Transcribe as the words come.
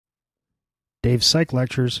Dave's Psych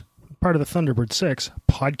Lectures, part of the Thunderbird 6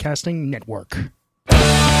 podcasting network.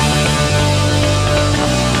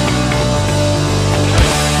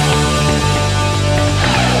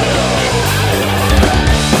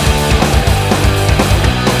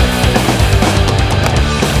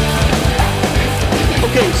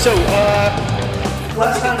 Okay, so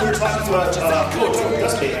last time we were talking about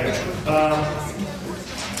dust bait action.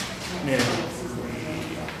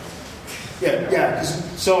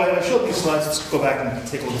 So I showed these slides. Let's go back and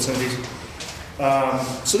take a look at some of these.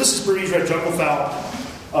 So this is Burmese red junglefowl.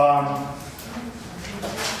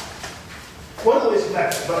 One of the ways, in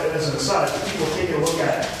fact, as an aside, people are taking a look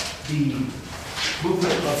at the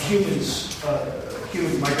movement of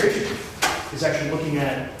human migration is actually looking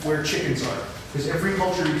at where chickens are. Because every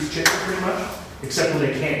culture eats chicken pretty much, except when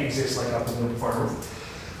they can't exist, like up in the far north.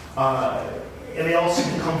 And they all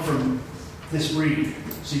seem to come from this breed.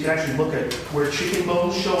 So you can actually look at where chicken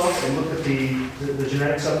bones show up and look at the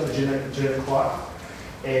genetics of it, the genetic clock.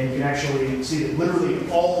 And you can actually see that literally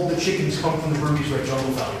all the chickens come from the Burmese red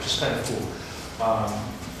junglefowl, which is kind of cool.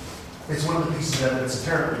 It's one of the pieces of evidence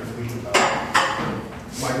apparently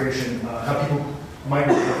for migration, how people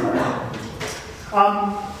migrate.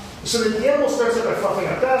 So the animal starts out by fluffing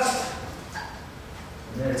up dust,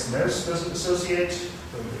 and then its nose doesn't associate.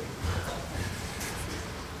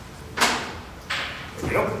 There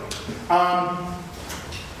we go.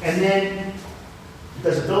 And then it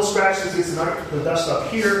does a bill scratch, so it gets the dust up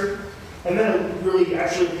here, and then it really,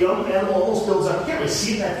 actually, the animal almost builds up. You can't really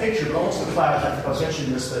see it in that picture, but almost a cloud. I was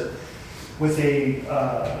mentioning this, that with if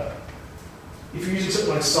you're using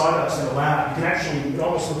something like sawdust in a lab, you can actually, it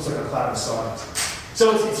almost looks like a cloud of sawdust.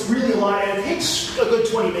 So it's really a lot, and it takes a good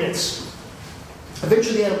 20 minutes.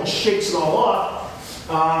 Eventually the animal shakes it all off.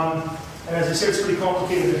 And as I said, it's pretty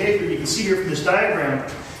complicated behavior. You can see here from this diagram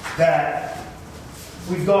that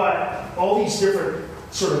we've got all these different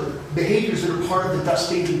sort of behaviors that are part of the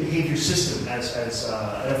dust-bathing behavior system, as an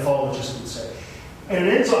ethologist would say. And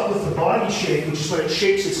it ends up with the body shake, which is when it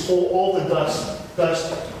shakes all the dust,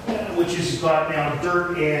 which has got now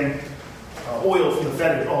dirt and oil from the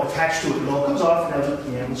fetid all attached to it. It all comes off, and now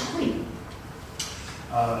the animal's clean.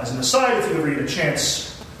 As an aside, if you ever get a chance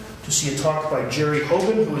to see a talk by Jerry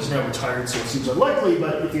Hogan, who is now retired, so it seems unlikely,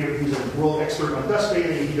 but if he's a world expert on dust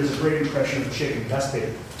bathing, he does a great impression of chicken dust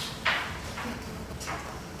bathing.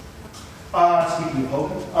 Speaking of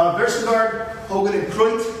Hogan, Vestergaard, Hogan, and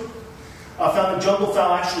Kreut found that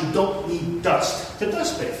junglefowl actually don't need dust to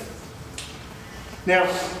dust bathe. Now,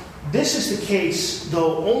 this is the case,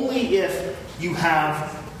 though, only if you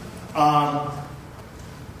have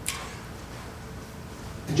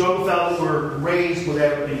the junglefowl that were raised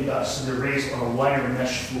without any dust, and they're raised on a wire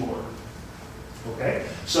mesh floor. Okay?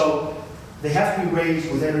 So they have to be raised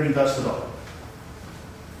without any dust at all.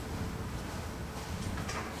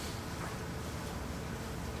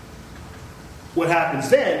 What happens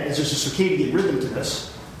then is there's a circadian rhythm to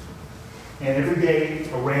this, and every day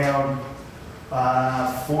around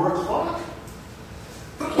 4 o'clock,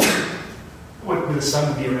 when the sun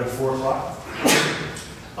would be around 4 o'clock,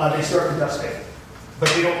 they start to dust bathe. But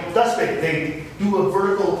they don't dust bathe. They do a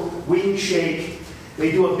vertical wing shake.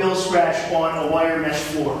 They do a bill scratch on a wire mesh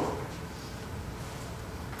floor.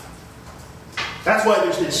 That's why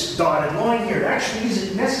there's this dotted line here. It actually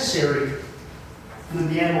isn't necessary for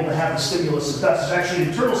the animal to have the stimulus of dust. It's actually an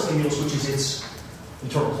internal stimulus, which is its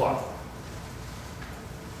internal clock.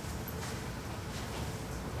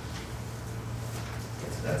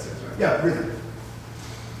 That's it, right? Yeah, rhythm.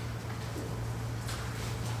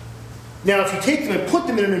 Now, if you take them and put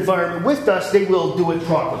them in an environment with dust, they will do it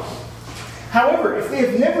properly. However, if they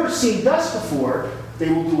have never seen dust before, they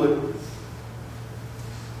will do it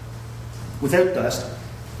without dust.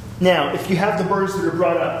 Now, if you have the birds that are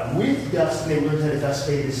brought up with dust and they learn how to dust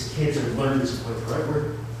bathe as kids, or learn this is the right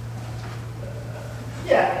word?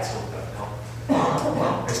 Yeah, that's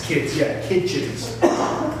what as kids, yeah, kid chickens.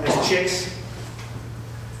 As chicks,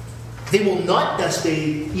 they will not dust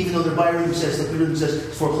bathe, even though their biorhythm says, like the rhythm says,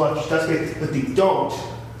 it's 4 o'clock, you should dust bathe, but they don't.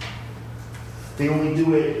 They only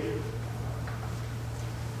do it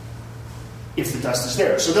if the dust is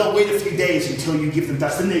there. So they'll wait a few days until you give them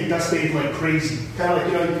dust. Then they dust bathe like crazy. Kind of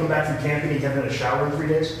like, you come back from camping and you haven't had a shower in 3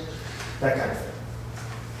 days. That kind of thing.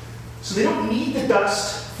 So they don't need the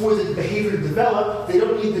dust for the behavior to develop. They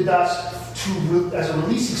don't need the dust as a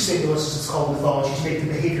releasing stimulus, as it's called in mythology, to make the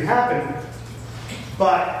behavior happen.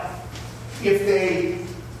 But if they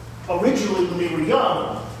originally, when they were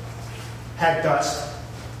young, had dust,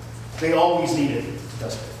 they always needed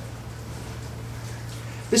dust.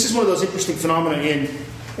 This is one of those interesting phenomena in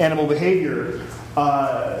animal behavior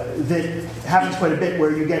that happens quite a bit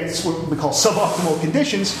where you get what we call suboptimal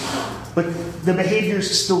conditions, but the behaviors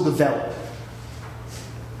still develop.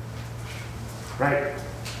 Right?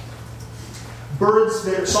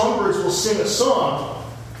 Songbirds will sing a song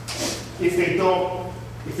if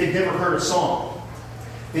they've never heard a song.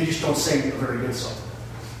 They just don't sing a very good song.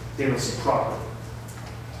 They don't sing properly.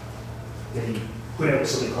 They put out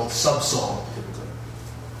something called sub-song, typically.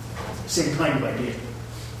 Same kind of idea.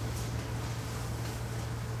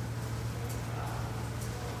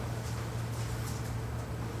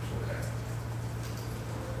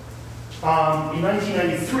 In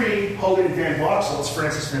 1993, Hogan and Van Boxel, it's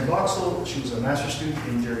Frances Van Boxel, she was a master's student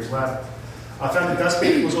in Jerry's lab, found that dust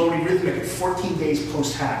bathing was already rhythmic at 14 days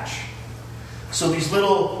post-hatch. So these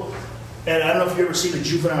little, and I don't know if you've ever seen a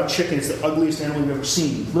juvenile chicken, it's the ugliest animal you've ever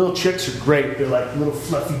seen. Little chicks are great. They're like little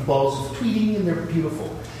fluffy balls of tweeting, and they're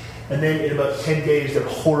beautiful. And then in about 10 days, they're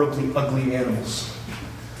horribly ugly animals.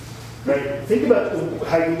 Right? Think about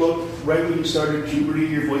how you looked right when you started puberty,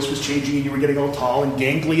 your voice was changing and you were getting all tall and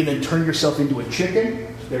gangly, and then turn yourself into a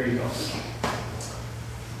chicken. There you go.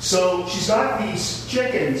 So she's got these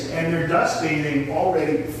chickens and they're dust bathing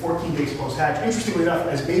already 14 days post-hatch. Interestingly enough,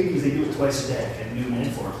 as babies, they do it twice a day, at noon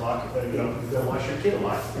and 4 o'clock. You've got to watch your kid a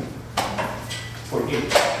lot. Or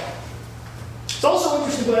eat. It's also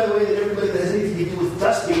interesting, by the way, that everybody that has anything to do with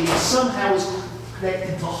dust bathing somehow is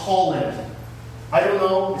connected to Holland. I don't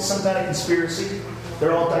know, it's some kind of conspiracy.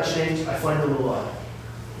 They're all Dutch names. I find it a little odd.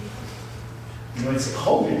 You might say,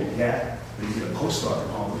 Hogan, yeah, but he's a postdoc in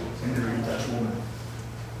Holland, and they're a Dutch woman.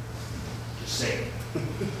 Just saying.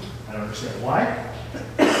 I don't understand why.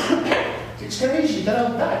 It's crazy, they're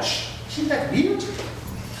all Dutch. Isn't that weird?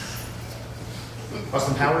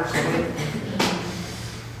 Austin Powers, something.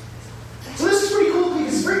 So this is pretty cool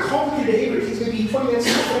because it's very complicated behavior. It takes maybe 20 minutes,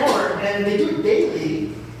 half an hour, and they do it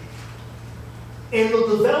daily. And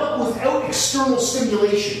they'll develop without external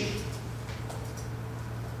stimulation.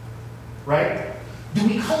 Right? Do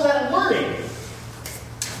we call that learning?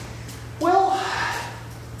 Well,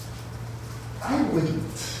 I wouldn't.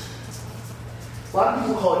 A lot of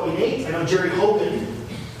people call it innate. I know Jerry Hogan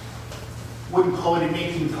wouldn't call it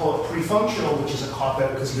innate, he would call it pre-functional, which is a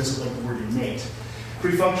cop-out because he doesn't like the word innate.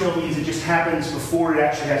 Pre-functional means it just happens before it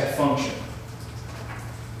actually has a function.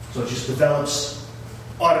 So it just develops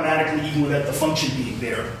automatically even without the function being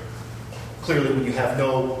there. Clearly when you have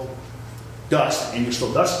no dust and you're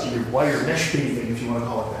still dusting your wire mesh bathing, if you want to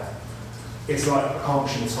call it that, it's not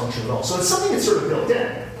accomplishing its function at all. So it's something that's sort of built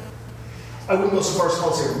in. I wouldn't go so far as to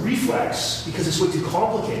call it a reflex because it's way too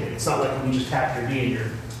complicated. It's not like when you just tap your knee and your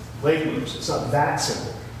leg moves. It's not that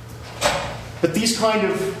simple. But these kind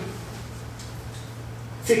of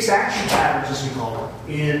fixed action patterns, as we call them,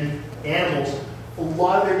 in animals, a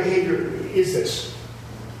lot of their behavior is this.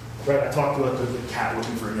 Right, I talked about the cat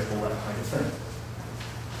looking for a nipple, that kind of thing.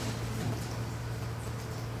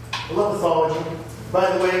 I love mythology.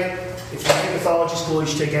 By the way, if you take mythology school, you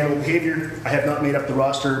should take animal behavior. I have not made up the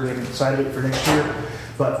roster, we haven't decided it for next year,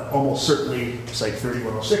 but almost certainly Psych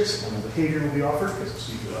 3106, animal behavior will be offered, because it's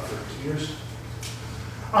usually offered for 2 years.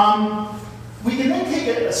 We can then take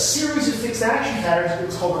a series of fixed action patterns,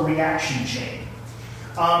 what's called a reaction chain.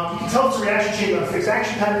 You can tell it's a reaction chain on a fixed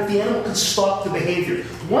action pattern if the animal can stop the behavior.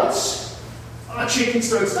 Once a chicken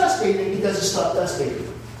starts dust bathing, it doesn't stop dust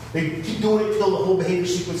bathing. They keep doing it until the whole behavior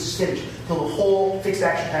sequence is finished, until the whole fixed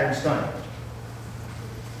action pattern is done.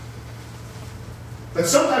 But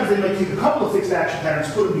sometimes they might take a couple of fixed action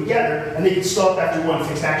patterns, put them together, and they can stop after one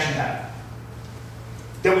fixed action pattern.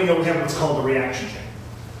 Then we know we have what's called a reaction chain.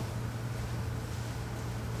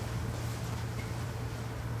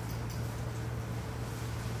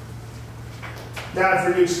 Now I've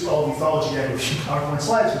reduced all mythology down to a few PowerPoint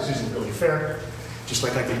slides, which isn't really fair, just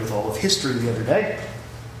like I did with all of history the other day.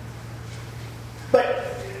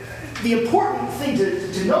 But the important thing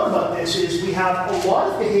to note about this is we have a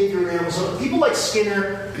lot of behavior in animals. People like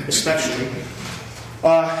Skinner, especially,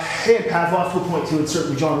 and Pavlov will point to, and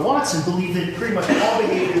certainly John Watson, believe that pretty much all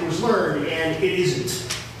behavior was learned, and it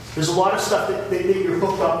isn't. There's a lot of stuff that you're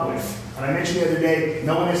hooked up with. And I mentioned the other day,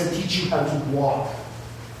 no one has to teach you how to walk.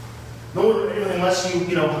 No one, unless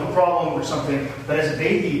you have a problem or something, but as a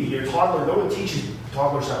baby, you're a toddler, no one teaches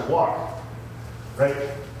toddlers how to walk. Right?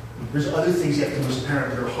 There's other things you have to do as a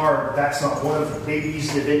parent that are hard. That's not one of them.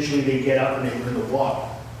 Babies, eventually they get up and they learn to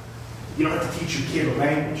walk. You don't have to teach your kid a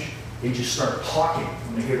language. They just start talking.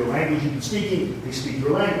 When they hear the language you've been speaking, they speak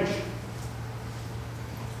your language.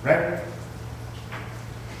 Right?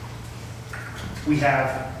 We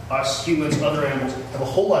have, us humans, other animals, have a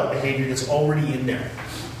whole lot of behavior that's already in there.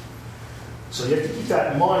 So you have to keep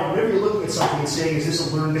that in mind. Whenever you're looking at something and saying, is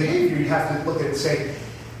this a learned behavior, you have to look at it and say,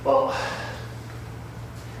 well,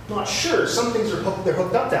 not sure. Some things are they're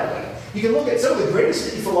hooked up that way. You can look at some of the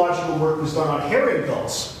greatest ethological work was done on herring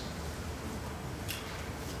gulls.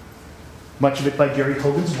 Much of it by Jerry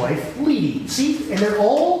Hogan's wife, Leedy. See? And they're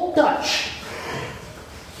all Dutch.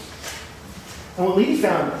 And what Leedy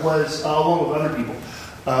found was, along with other people,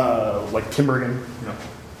 like Tim Bergen,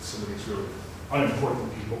 some of these really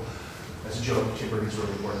unimportant people. That's a joke, Tim Bergen's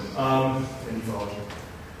really important. In ethology.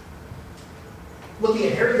 Looking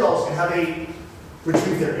at herring gulls and how they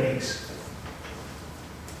retrieve their eggs.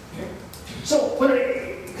 Okay. So,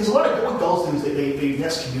 because a lot of what gulls do is they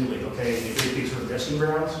nest communally, okay? They sort of nesting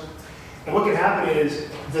grounds. And what can happen is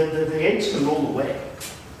the eggs can roll away.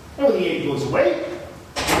 And when the egg goes away,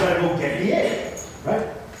 you gotta go get the egg, right?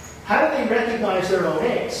 How do they recognize their own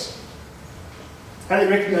eggs? How do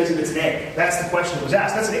they recognize if it's an egg? That's the question that was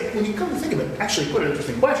asked. When you come to think of it, actually quite an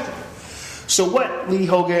interesting question. So what Lee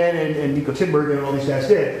Hogan and Nico Tinbergen and all these guys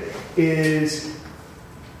did is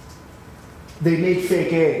they made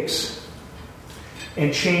fake eggs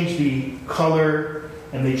and changed the color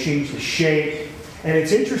and they changed the shape. And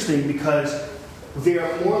it's interesting because they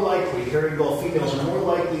are more likely, herring gull females are more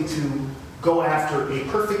likely to go after a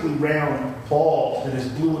perfectly round ball that is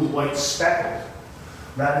blue and white speckled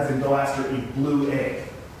rather than go after a blue egg.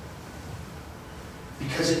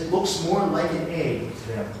 Because it looks more like an egg to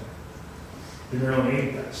them than their own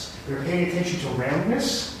egg does. They're paying attention to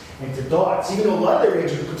roundness and to dots, even though a lot of their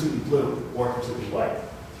eggs are completely blue or completely white.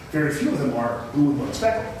 Very few of them are blue and white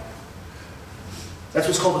speckled. That's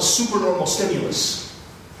what's called a supernormal stimulus.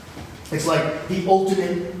 It's like the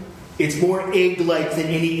ultimate, it's more egg-like than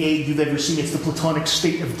any egg you've ever seen. It's the platonic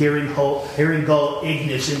state of herring gull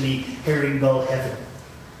eggness in the herring gull heaven.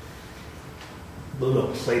 A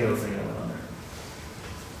little Plato thing I went on there.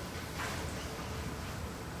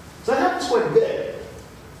 So that happens quite a bit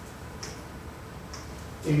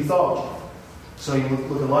in ethology. So you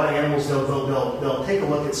look at a lot of animals, they'll take a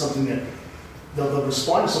look at something that they'll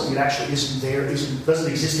respond to something that actually isn't there, doesn't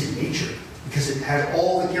exist in nature, because it has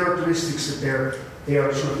all the characteristics that they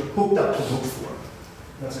are sort of hooked up to look for.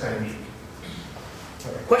 That's kind of neat.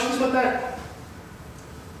 All right, questions about that?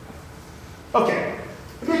 Okay,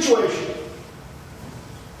 habituation.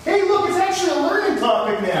 Hey, look, it's actually a learning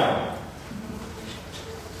topic now.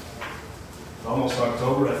 It's almost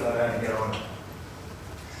October, I thought I had to get on.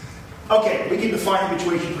 Okay, we can define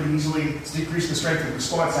habituation pretty easily. It's decreasing the strength of the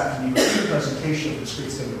response after the presentation of the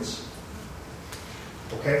discrete stimulus.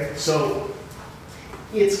 Okay, so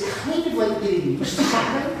it's kind of like getting used to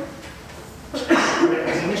something.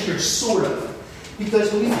 As a mixture, sort of.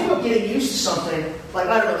 Because when you think of getting used to something, like,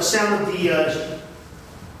 I don't know, the sound of the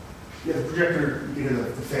projector,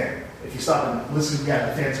 the fan. If you stop and listen, the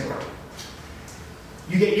fan's going.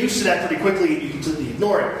 You get used to that pretty quickly and you completely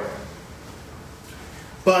ignore it.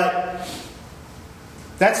 But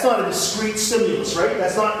that's not a discrete stimulus, right?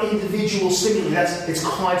 That's not individual stimuli. It's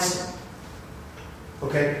constant.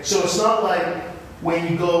 Okay? So it's not like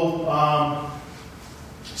when you go...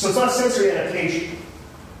 so it's not sensory adaptation.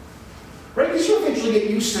 Right? Because you eventually get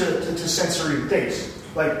used to sensory things.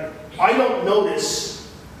 Like, I don't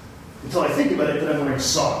notice, until I think about it, that I'm wearing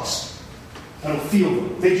socks. I don't feel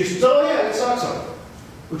them. They just, oh yeah, I got socks on.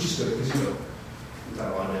 Which is good, because you've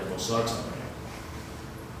got a lot of animal socks on right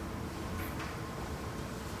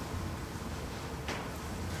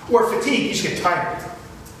now. Or fatigue, you just get tired.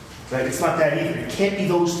 Right? It's not that either. It can't be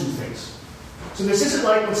those two things. So this isn't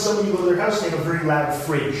like when somebody you go to their house and they have a very loud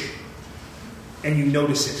fridge and you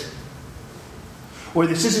notice it. Or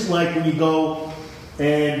this isn't like when you go,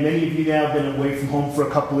 and many of you now have been away from home for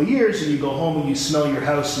a couple of years, and you go home and you smell your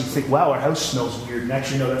house and you think, wow, our house smells weird. And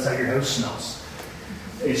actually, no, that's how your house smells.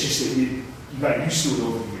 It's just that you got used to it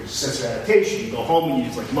over the years. Sensory adaptation. You go home and you're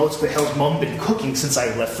just like, what's the hell's Mom been cooking since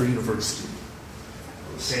I left for university?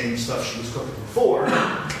 The same stuff she was cooking before.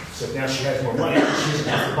 So now she has more money. She doesn't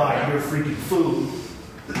have to buy your freaking food.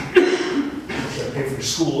 She has to pay for your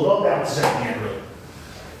school. It all balances out in the end, really.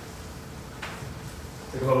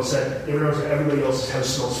 They've always said, everybody else's house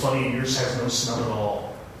smells funny and yours has no smell at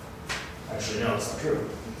all. Actually, no, that's not true.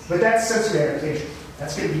 But that's sensory adaptation.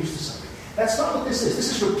 That's getting used to something. That's not what this is. This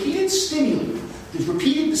is repeated stimuli. There's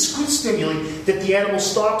repeated discrete stimuli that the animal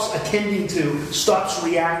stops attending to, stops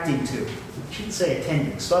reacting to. I shouldn't say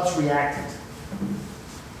attending, stops reacting to.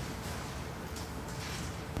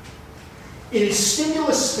 It is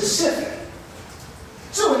stimulus specific.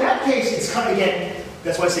 So in that case, it's kind of, again,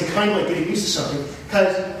 that's why I say kind of like getting used to something,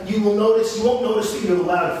 because you won't notice that you have a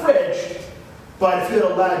loud fridge, but if you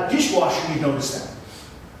had a loud dishwasher, you'd notice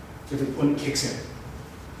that when it kicks in.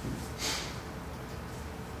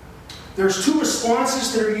 There's two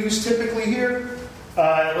responses that are used typically here.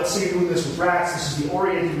 Let's say you're doing this with rats. This is the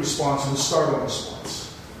orienting response and the startle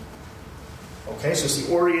response. Okay, so it's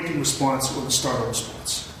the orienting response or the startle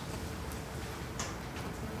response.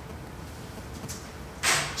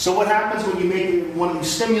 So what happens when you make one of these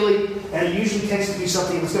stimuli, and it usually tends to be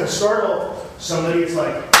something that's going to startle somebody, it's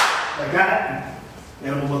like that, and the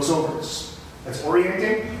animal looks over. That's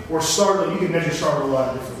orienting. Or startle, you can measure startle a lot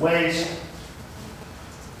of different ways.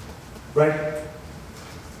 Right?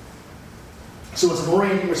 So it's an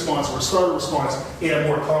orienting response or a startle response in a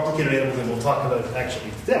more complicated animal than we'll talk about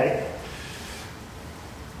actually today.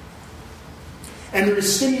 And there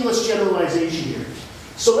is stimulus generalization here.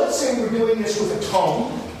 So let's say we're doing this with a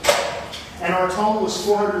tone, and our tone was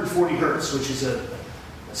 440 hertz, which is a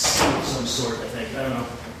C of some sort, I think. I don't know.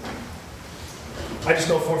 I just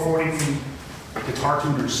know 440 from guitar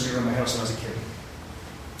tuners sitting around my house when I was a kid.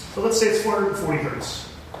 So let's say it's 440 hertz.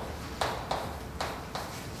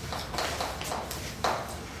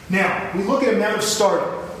 Now, we look at amount of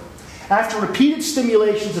startle. After repeated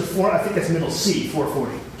stimulations of I think that's middle C,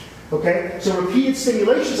 440. Okay? So repeated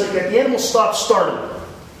stimulations like that, the animal stops startling.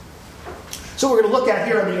 So we're going to look at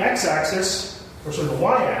here on the x-axis, or sort of the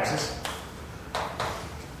y-axis,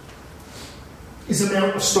 is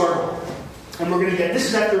amount of startle. And we're going to get, this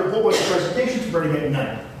is after a whole bunch of presentations, we're going to get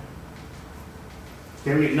none.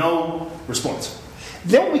 Okay, we get no response.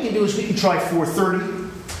 Then what we can do is we can try 430,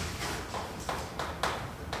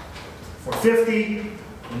 450,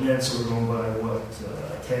 and then so we're going by what,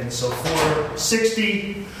 10, so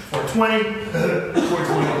 460, 420,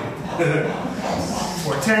 420,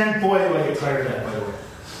 410. Boy, do I get tired of that, by the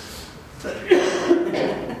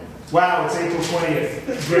way. Wow, it's April 20th.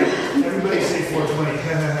 Great. Everybody say 420.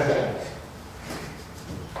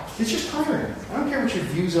 It's just tiring. I don't care what your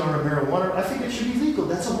views are on marijuana. I think it should be legal.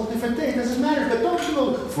 That's a whole different thing. It doesn't matter. But don't you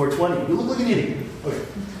go 420. You look like an idiot. Okay.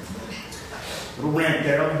 Little rant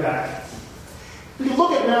there. I'll be back. We can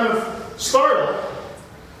look at amount of startle.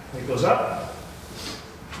 It goes up.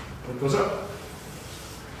 It goes up.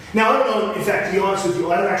 Now, I don't know, in fact, to be honest with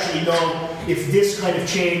you, I don't actually know if this kind of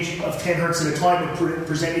change of 10 hertz at a time would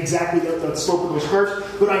present exactly the slope of those curves.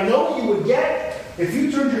 But I know you would get, if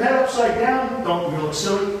you turned your head upside down, don't look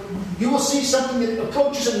silly, you will see something that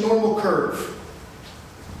approaches a normal curve.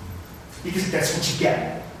 Because that's what you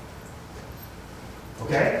get.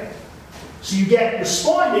 Okay? So you get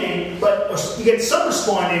responding, but you get some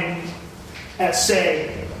responding at,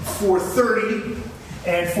 say, 430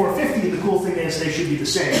 and 450. The cool thing is they should be the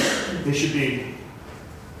same. They should be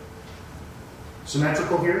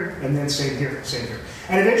symmetrical here, and then same here, same here.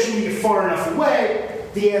 And eventually when you get far enough away,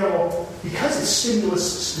 the animal, because it's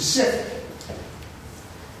stimulus specific,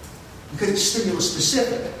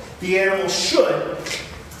 the animal should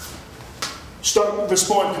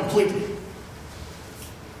respond completely.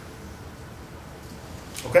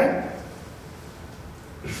 Okay?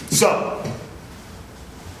 So,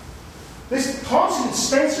 Thompson and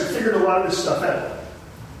Spencer figured a lot of this stuff out.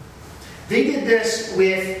 They did this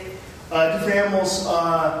with different animals.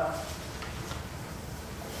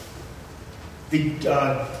 The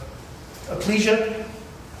Aplysia,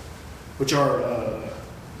 which are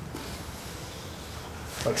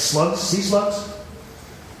like slugs, sea slugs.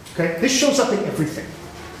 Okay? This shows up in everything.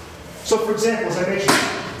 So, for example, as I mentioned,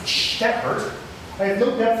 that hurt. I have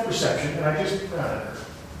no depth perception, and I just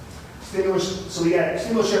stimulus. So we got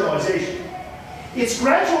stimulus generalization. It's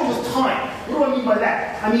gradual with time. What do I mean by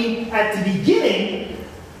that? I mean, at the beginning,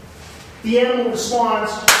 the animal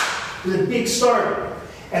responds with a big startle,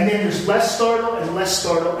 and then there's less startle and less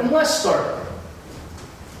startle and less startle.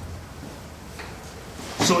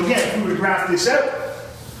 So again, if we were to graph this out,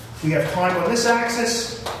 we have time on this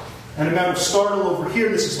axis, and amount of startle over here.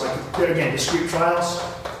 This is like, again, discrete trials.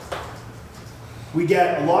 We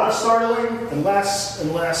get a lot of startling and less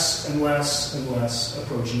and less and less and less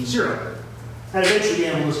approaching zero. And eventually the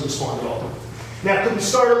animal doesn't respond at all. Now, it could be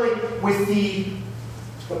startling with the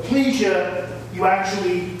Aplysia, you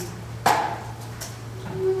actually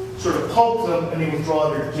sort of pulp them and they withdraw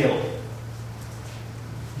their gill.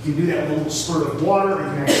 You can do that with a little spurt of water, or you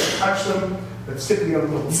can actually touch them, but it's typically a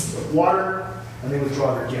little of water, and they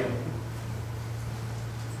withdraw their gill.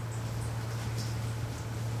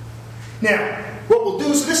 Now, what we'll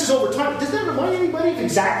do, so this is over time. Does that remind anybody of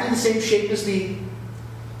exactly the same shape as the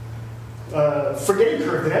forgetting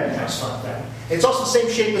curve that Ebbinghaus found that? It's also the same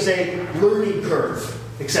shape as a learning curve,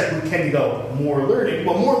 except we tend to go more learning.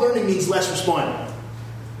 Well, more learning means less responding.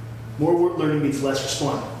 More learning means less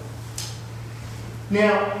responding.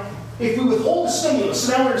 Now, if we withhold the stimulus,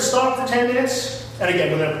 so now we're going to stop for 10 minutes. And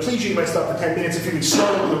again, with an Aplysia, you might stop for 10 minutes. If you would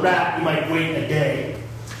start with a rat, you might wait a day.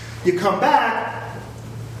 You come back.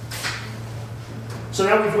 So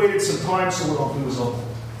now we've waited some time, so what I'll do is I'll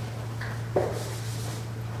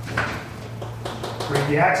bring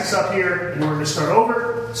the axis up here in order to start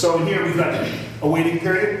over. So in here we've got a waiting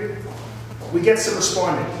period. We get some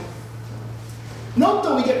responding. Note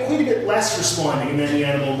though we get quite a bit less responding, and then the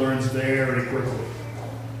animal learns very quickly.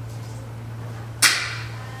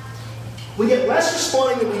 We get less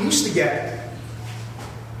responding than we used to get.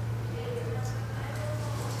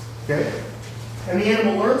 Okay? And the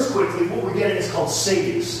animal learns quickly. What we're getting is called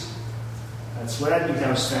savings. That's what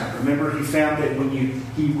Ebbinghaus found. Remember, he found that when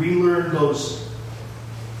he relearned those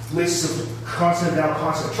lists of consonant, vowel,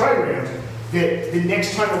 consonant, trigrams, that the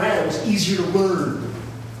next time around it was easier to learn.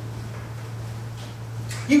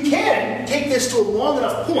 You can take this to a long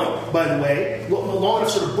enough point, by the way, a long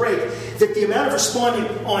enough sort of break, that the amount of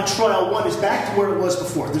responding on trial 1 is back to where it was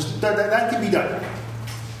before. That can be done.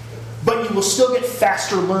 But you will still get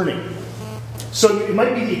faster learning. So it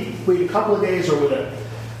might be wait a couple of days, or with a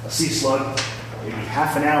sea slug, maybe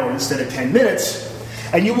half an hour instead of 10 minutes,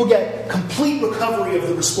 and you will get complete recovery of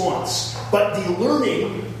the response. But the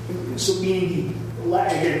learning, so meaning the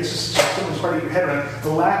lack, again, this is something part of your head around,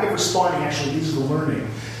 the lack of responding actually leads to the learning.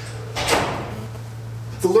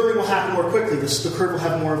 The learning will happen more quickly. The curve will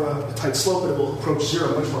have more of a tight slope, and it will approach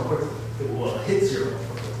 0 much more quickly. It will hit 0 much more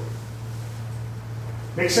quickly.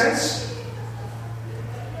 Make sense?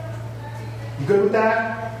 You good with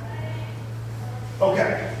that?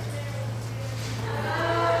 Okay.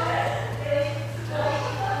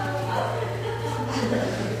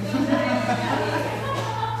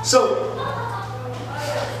 So,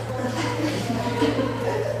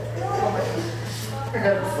 we're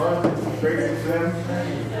having fun. Great for them.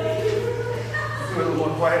 Do it a little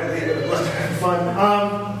more quietly, but having fun.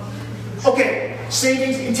 Okay,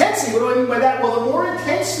 savings intensity. What do I mean by that? Well, the more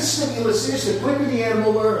intense the stimulus is, the quicker the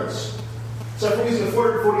animal learns. So if we're using a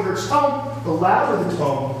 440 hertz tone, the louder the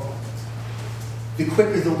tone, the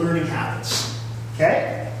quicker the learning happens.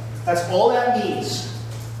 Okay? That's all that means.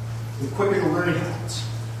 The quicker the learning happens.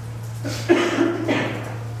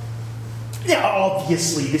 Yeah,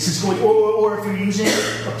 obviously, this is going, or if you're using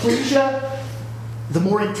aplysia, the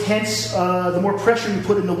more intense, the more pressure you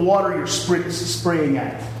put in the water you're spraying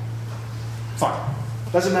at. Fine.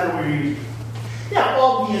 Doesn't matter where you're using. Yeah,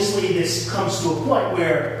 obviously, this comes to a point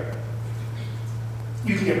where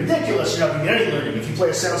you can get ridiculous. You're not going to get any learning. If you play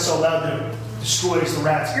a sound so loud that it destroys the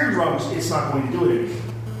rat's eardrums, it's not going to do it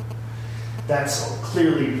anything. That's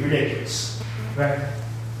clearly ridiculous. Right?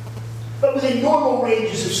 But within normal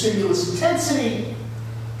ranges of stimulus intensity,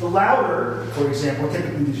 the louder, for example,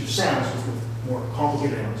 typically these are sounds with more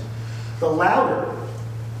complicated sounds, the louder,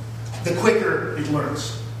 the quicker it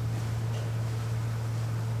learns.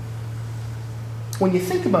 When you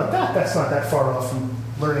think about that, that's not that far off from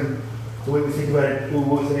learning the way we think about it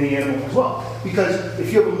with any animal as well. Because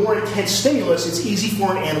if you have a more intense stimulus, it's easy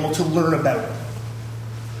for an animal to learn about it.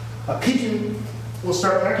 A pigeon will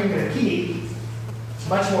start pecking at a key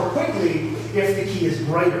much more quickly if the key is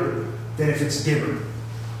brighter than if it's dimmer.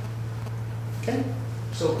 Okay?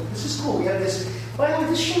 So this is cool. We have this. By the way,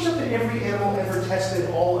 this shows up in every animal ever tested,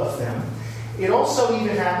 all of them. It also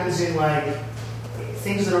even happens in like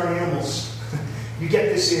things that aren't animals. You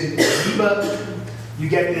get this in amoeba. You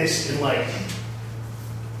get this in like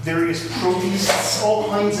various protists, all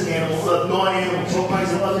kinds of animals, non-animals, all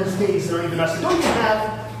kinds of other things that aren't even us. They don't even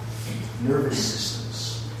have nervous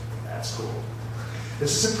systems. That's cool.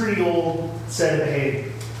 This is a pretty old set of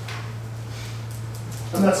behavior.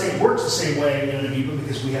 I'm not saying it works the same way in an amoeba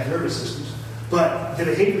because we have nervous systems, but the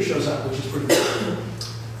behavior shows up, which is pretty cool.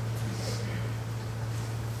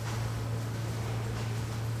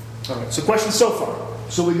 All right, so questions so far.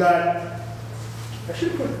 So we got, I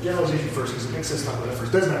should have put generalization first because it makes sense to talk about that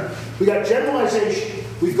first. Doesn't matter. We got generalization.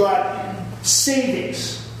 We've got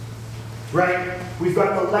savings, right? We've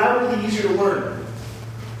got the louder, the easier to learn.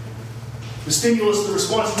 The stimulus, the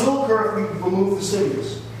response will occur if we remove the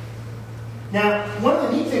stimulus. Now, one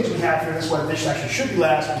of the neat things we have here, and this is why this actually should be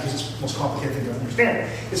last because it's the most complicated thing to understand,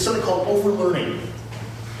 is something called overlearning.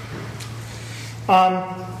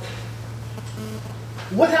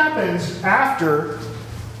 What happens after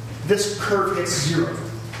this curve hits 0?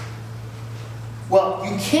 Well,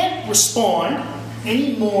 you can't respond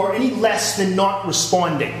any less than not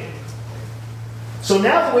responding. So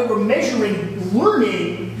now the way we're measuring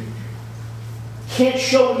learning can't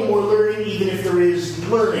show any more learning even if there is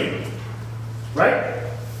learning. Right?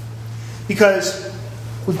 Because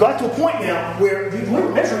we've got to a point now where the way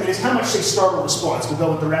we're measuring it is how much, say, startle response. We'll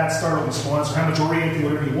go with the rat startle response, or how much orienting,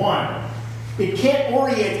 whatever you want. It can't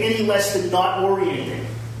orient any less than not orienting.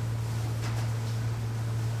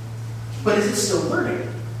 But is it still learning?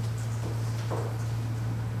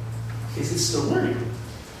 Is it still learning?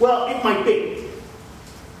 Well, it might be.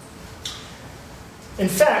 In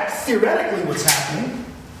fact, theoretically what's happening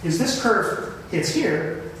is this curve hits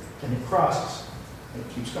here, and it crosses, and it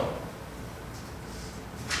keeps going.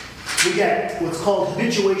 We get what's called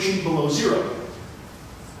habituation below zero.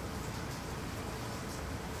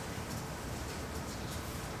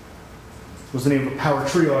 Was the name of a power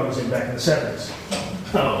trio I was in back in the 70s.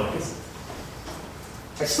 Oh,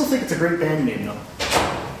 I still think it's a great band name, though.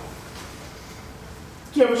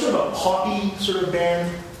 You know, sort of a poppy sort of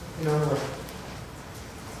band, you know, like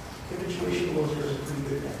habituation below zero is a pretty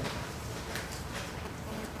good band.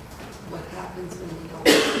 What happens when they don't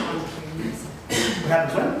respond to your music? What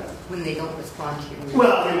happens when? When they don't respond to your music?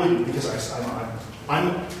 Well, they wouldn't, because I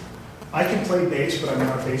can play bass, but I'm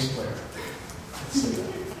not a bass player. Let's see.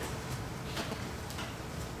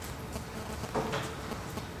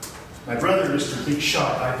 My brother, Mr. Big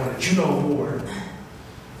Shot, I won a Juno Award.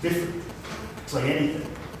 Different. Play anything.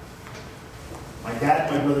 My dad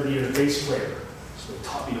and my brother needed a bass player, so they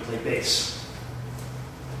taught me to play bass.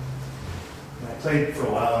 And I played for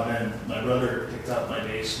a while, and then my brother picked up my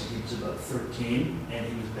bass when he was about 13, and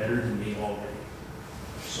he was better than me already.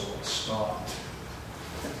 So I stopped.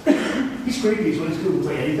 He's great, he's what he's good to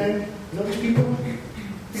play anything. You know these people?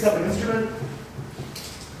 Pick up an instrument.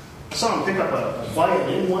 I saw him pick up a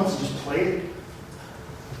violin once and just play it.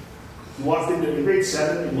 You walked into in grade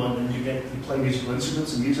 7 in London, you play musical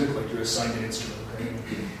instruments and music like you're assigned an instrument, right?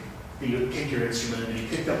 You would pick your instrument and you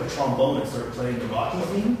picked up a trombone and started playing the rocking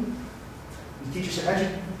theme. The teacher said, how'd you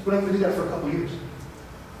going to do that for a couple of years?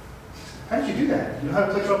 How did you do that? You know how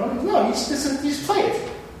to play trombone? No, you just play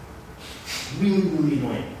it. Really, really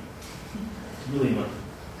annoying. Really annoying.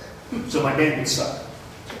 So my band would stop.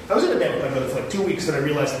 I was in a band with my brother for like 2 weeks, and I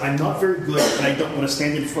realized I'm not very good, and I don't want to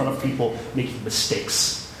stand in front of people making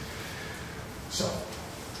mistakes. So,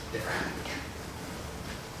 there.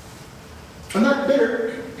 I'm not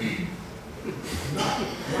bitter. Not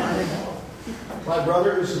at all. My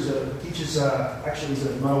brother teaches, actually, he's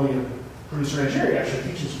not only a producer and engineer, he actually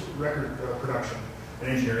teaches record production and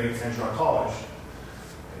engineering at Andrew College.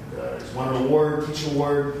 And he's won an award, teaching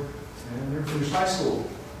award, and never finished high school.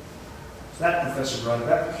 So that professor brought it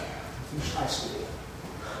back. Finished high school.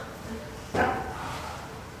 Now,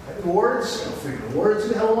 awards, awards, who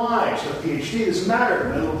the hell am I? She's got a PhD, doesn't matter.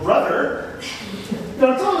 My little brother, until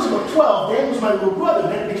I was about 12, Dan was my little brother,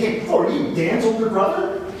 then it became, oh, are you Dan's older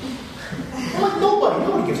brother? I'm like,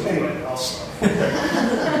 nobody gives, anyway, I'll stop.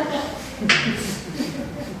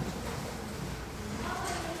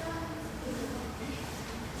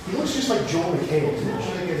 He looks just like Joel McHale. Joel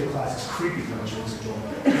McHale in the class. It's creepy how much he looks like Joel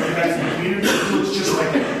McHale. You know, the guy from the community, he looks just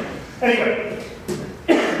like him. Anyway,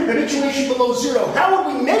 habituation below zero. How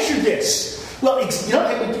would we measure this? Well,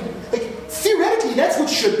 theoretically, that's what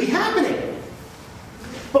should be happening.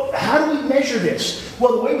 But how do we measure this?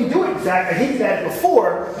 Well, the way we do it, in fact, I hinted at it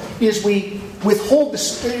before, is we withhold the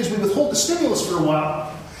stimulus for a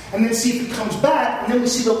while, and then see if it comes back, and then we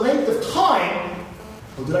see the length of time.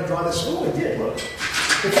 Oh, did I draw this? Oh, I did. Look.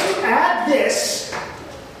 If we add this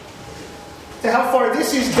to how far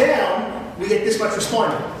this is down, we get this much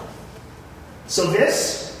responding. So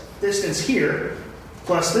this distance here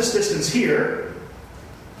plus this distance here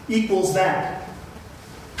equals that.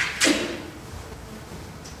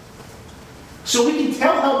 So we can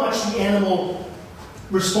tell how much the animal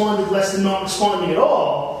responded less than not responding at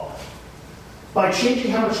all by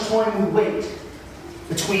changing how much time we wait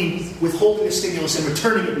between withholding the stimulus and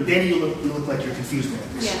returning it, and then you look like you're confused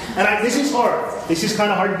with this. Yeah. And this is hard. This is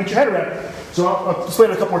kind of hard to get your head around. So I'll explain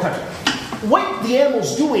it a couple more times. What the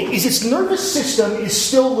animal's doing is its nervous system is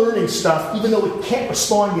still learning stuff, even though it can't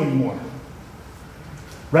respond anymore.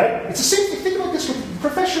 Right? It's the same thing. Think about this with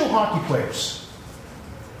professional hockey players,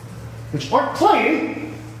 which aren't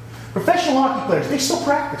playing. Professional hockey players, they still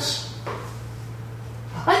practice.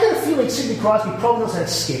 I got a feeling Sidney Crosby probably knows how to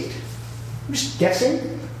skate. I'm just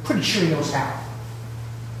guessing. Pretty sure he knows how.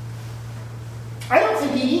 I don't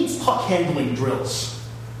think he needs puck handling drills.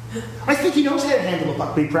 I think he knows how to handle a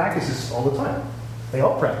puck. He practices all the time. They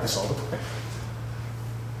all practice all the time.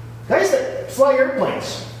 Guys that fly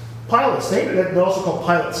airplanes, pilots, they're also called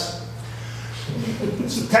pilots.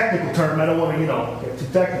 It's a technical term. I don't want to, get too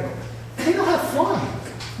technical. They know how to fly.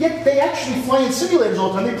 Yet they actually fly in simulators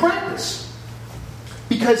all the time. They practice.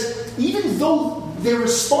 Because even though their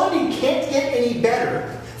responding can't get any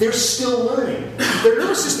better, they're still learning. Their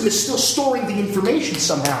nervous system is still storing the information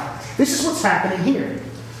somehow. This is what's happening here.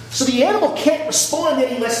 So the animal can't respond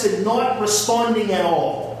any less than not responding at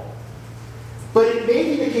all. But it may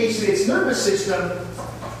be the case that its nervous system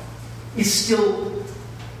is still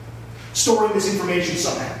storing this information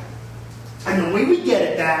somehow. And the way we get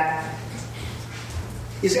at that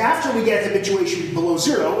is after we get the habituation below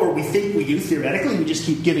 0, or we think we do theoretically, we just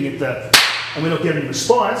keep giving it and we don't get any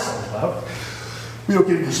response. We don't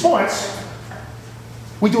get any response.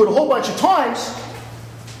 We do it a whole bunch of times.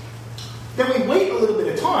 Then we wait a little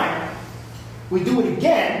bit of time. We do it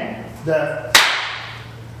again.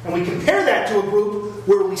 And we compare that to a group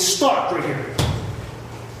where we stopped right here.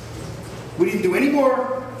 We didn't do any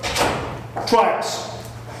more trials.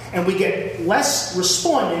 And we get less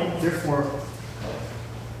responding, therefore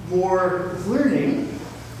more learning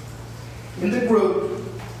in the group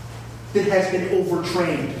that has been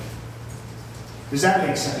overtrained. Does that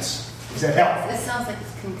make sense? Does that help? It sounds like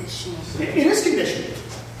it's conditioning. It is conditioning.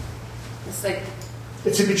 It's like...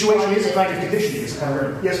 It's habituation is a kind of conditioning. It's kind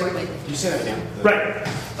of, yes, right? You say that again? Right.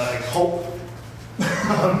 I hope.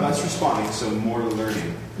 That's responding, so more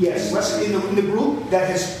learning. Yes, less in the group that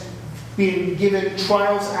has been given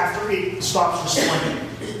trials after it stops responding.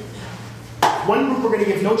 One group we're going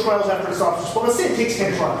to give no trials after it stops responding. Let's say it takes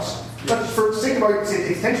 10 trials. But for sake of argument, say it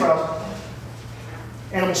takes 10 trials.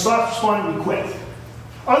 Animal stops responding, we quit.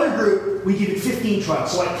 Other group, we give it 15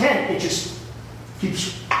 trials. So at 10, it just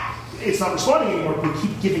keeps, it's not responding anymore, we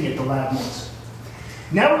keep giving it the lab ones.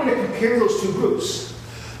 Now we're going to compare those two groups.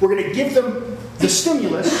 We're going to give them the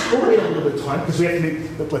stimulus. We'll wait a little bit of time because we have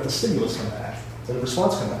to let the stimulus come back, let the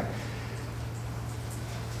response come back.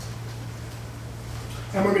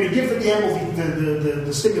 And we're going to give the animal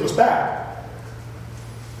the stimulus back,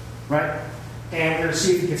 right? And we're going to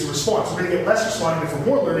see if it gets a response. We're going to get less responding for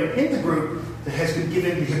more learning in the group that has been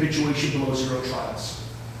given the habituation below 0 trials.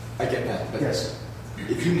 I get that, but yes.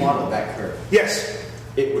 If you model that curve, yes,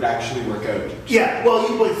 it would actually work out. Yeah, well,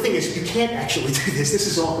 the thing is, you can't actually do this. This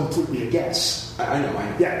is all completely a guess. I know.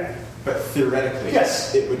 Yeah. But theoretically,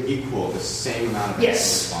 yes, it would equal the same amount of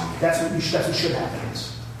responding. That's what should happen.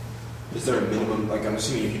 Is there a minimum, like I'm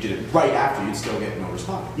assuming if you did it right after, you'd still get no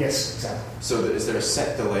response? Yes, exactly. So is there a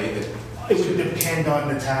set delay that... It would depend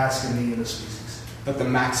on the task and the species. But the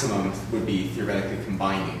maximum would be theoretically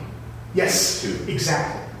combining. Yes, two.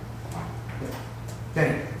 Exactly.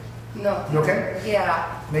 Penny? No. You okay?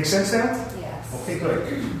 Yeah. Make sense now? Yes. Okay,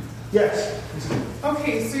 good. Yes.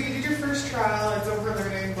 Okay, so you did your first trial, it's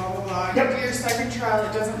overlearning, blah, blah, blah. Yep. You do your second trial,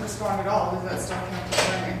 it doesn't respond at all. Does that still count as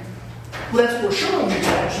learning? Well, that's what we're showing you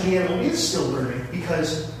that actually the animal is still learning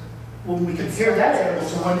because when we compare that animal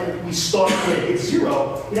to one that we start with at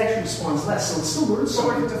 0, it actually responds less, so it still learns So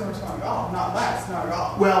what if something. it doesn't respond at all? Not less, not at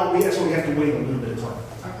all. Well, that's why we have to wait a little bit of time.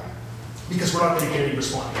 Okay. Because we're not going to get any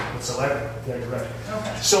responding whatsoever. Yeah, you're right.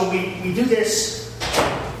 Okay. So we do this,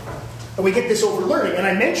 and we get this over learning. And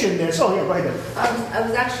I mentioned this. Oh, yeah, go ahead. I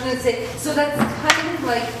was actually going to say, so that's kind of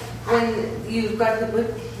like when you've got the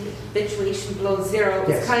habituation below 0,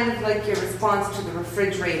 Yes. it's kind of like your response to the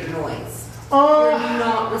refrigerator noise. You're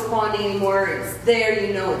not responding anymore. It's there.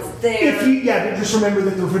 You know it's there. But just remember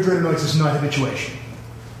that the refrigerator noise is not habituation.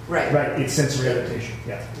 Right. Right. It's sensory adaptation.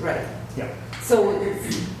 Yeah. Right. Yeah. So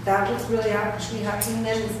that was really actually happening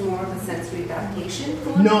then is more of a sensory adaptation?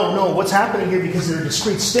 No. What's happening here, because they're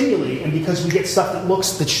discrete stimuli, and because we get stuff that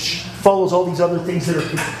follows all these other things that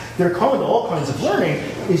are common to all kinds of learning,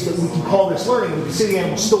 is that we can call this learning. We can say the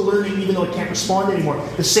animal's still learning even though it can't respond anymore.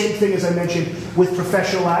 The same thing as I mentioned with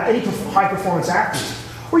any high performance athletes,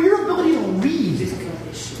 where your ability to read,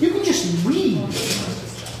 you can just read.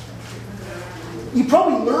 You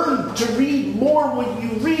probably learn to read more when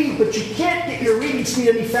you read, but you can't get your reading speed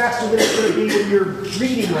any faster than it's going to be when you're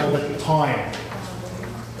reading all the time.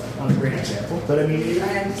 Not a great example, but I mean...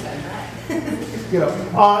 I understand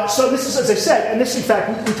that. So this is, as I said, and this in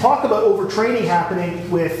fact, we talk about overtraining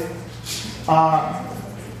happening with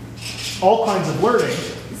all kinds of learning.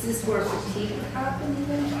 Is this where fatigue happening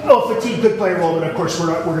then? Oh, fatigue could play a role, and of course we're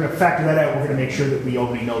going to factor that out. We're going to make sure that we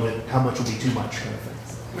already know that how much will be too much kind of thing.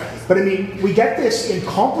 Right. But I mean, we get this in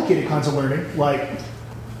complicated kinds of learning, like,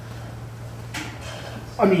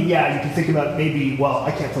 you can think about maybe,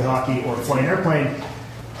 I can't play hockey or fly an airplane.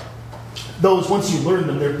 Those, once you learn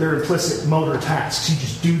them, they're implicit motor tasks. You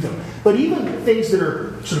just do them. But even things that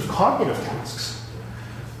are sort of cognitive tasks,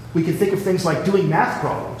 we can think of things like doing math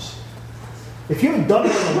problems. If you haven't done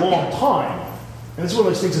it in a long time, and this is one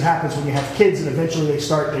of those things that happens when you have kids and eventually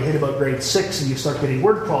they hit about grade 6 and you start getting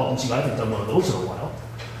word problems, you haven't done one of those in a while.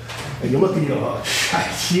 And you look and you go,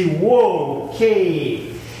 whoa, okay.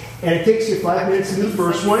 And it takes you 5 minutes to do the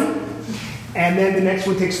first one, and then the next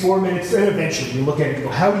one takes 4 minutes, and eventually you look at it and go,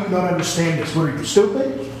 how do you not understand this? What are you,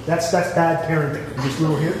 stupid? That's bad parenting. Just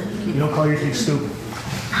little here, you don't call your kids stupid.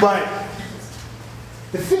 But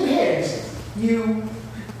the thing is, you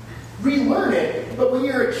relearn it, but when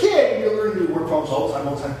you're a kid and you learn new word problems all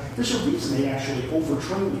the time, there's a reason they actually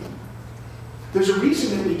overtrain you. There's a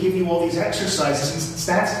reason that we give you all these exercises in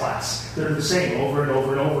stats class that are the same over and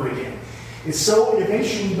over and over again. It's so it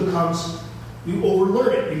eventually becomes, you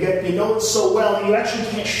overlearn it. You know it so well that you actually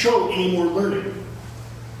can't show any more learning.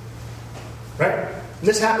 Right? And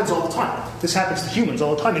this happens all the time. This happens to humans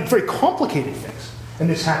all the time, and very complicated things. And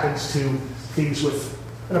this happens to things with,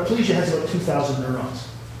 an aplysia has about 2,000 neurons.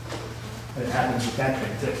 And it happens with that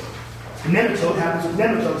thing too. A nematode happens with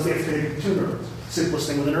nematodes, they have 2 neurons. Simplest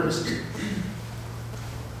thing with a nervous system.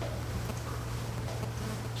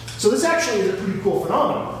 So this actually is a pretty cool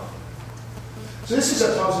phenomenon. So this is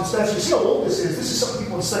a Thompson Spencer. You see how old this is? This is something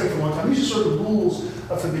people have studied for a long time. These are sort of rules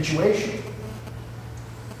of habituation.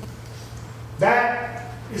 That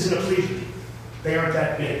is an aplysia. They aren't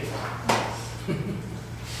that big.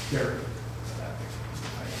 They're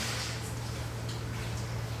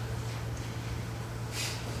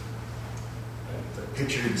the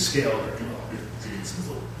picture and scale.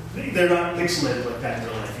 They're not pixelated like that in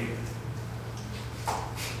real life either.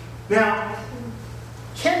 Now,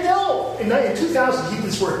 Kendall, in 2000, he did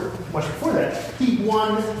this work much before that, he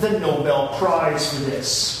won the Nobel Prize for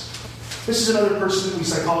this. This is another person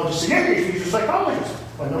who's a psychologist. Yeah, he's a psychologist.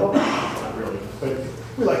 Well, no, not really, but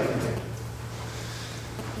we like to think.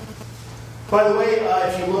 By the way,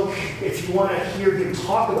 if you want to hear him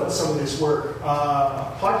talk about some of this work,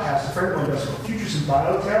 a podcast, a friend of mine does called Futures in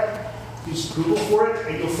Biotech. Just Google for it,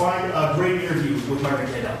 and you'll find a great interview with Marvin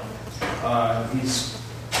Kendall.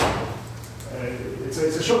 It's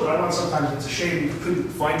a show that I want sometimes. It's a shame you couldn't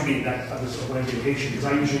find me that I was on vacation, because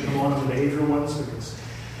I usually come on the behavioral ones, because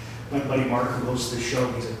my buddy Mark, who hosts this show,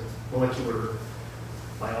 he's a molecular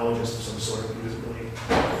biologist of some sort. He doesn't really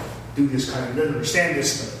do this kind of, doesn't understand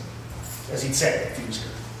this, but as he'd say, if he was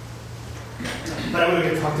good. But I would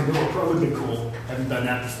have talked to him more. It would have been cool. I haven't done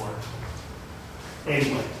that before.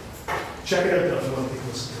 Anyway, check it out though if you want to take a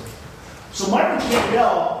listen to it. So Myron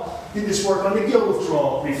Kendall did this work on the gill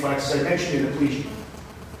withdrawal reflex, as I mentioned in aplysia.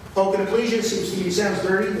 Poke and aplysia seems to me sounds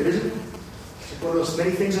dirty. It isn't. It's one of those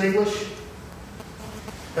many things in English.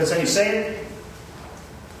 That's how you say it.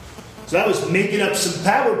 So that was making up some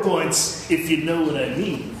PowerPoints, if you know what I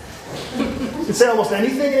mean. You can say almost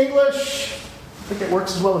anything in English. I think it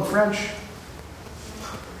works as well in French.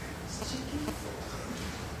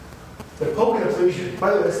 But poke and aplysia.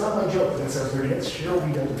 By the way, that's not my joke. That sounds dirty. That's Cheryl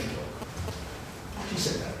B. Duncan's joke. She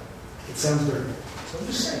said that. It sounds dirty. So I'm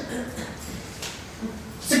just saying.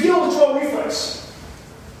 It's a gill withdrawal reflex.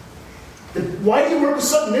 Why do you work with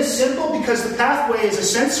something this simple? Because the pathway is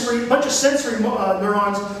a bunch of sensory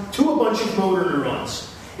neurons to a bunch of motor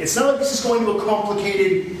neurons. It's not like this is going to a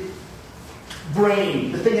complicated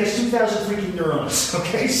brain. The thing has 2,000 freaking neurons.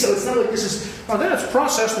 Okay, so it's not like this is. Oh, then it's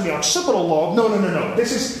processed in the occipital lobe. No.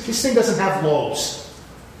 This thing doesn't have lobes.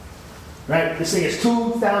 Right? This thing has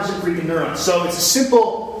 2,000 freaking neurons. So it's a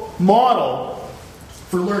simple model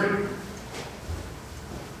for learning.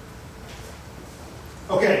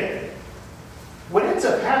 Okay. What ends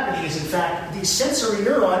up happening is, in fact, the sensory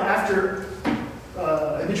neuron, after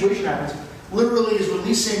habituation happens, literally is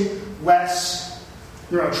releasing less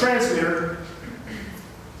neurotransmitter,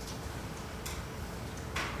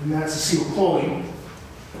 and that's acetylcholine,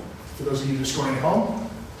 for those of you who are scoring at home,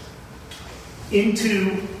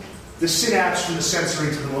 into the synapse from the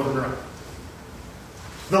sensory to the motor neuron.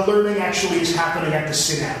 The learning actually is happening at the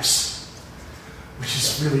synapse, which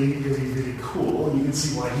is really, really, really cool, and you can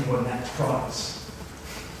see why he won that prize.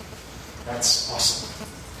 That's awesome.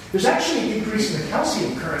 There's actually a decrease in the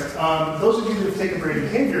calcium current. Those of you who have taken brain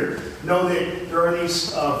behavior know that there are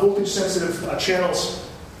these voltage-sensitive channels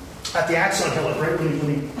at the axon hillock, right when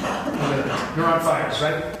the neuron fires,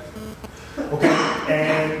 right? Okay,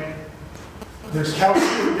 and there's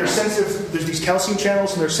calcium. They're sensitive. There's these calcium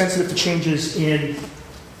channels, and they're sensitive to changes in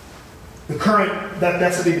the current.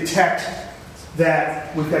 That's how they detect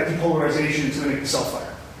that we've got depolarization to make the cell fire.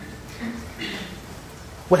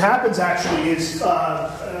 What happens actually is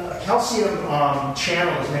a calcium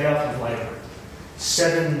channel is made up of like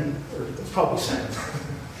 7, or it's probably 7.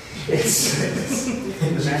 It's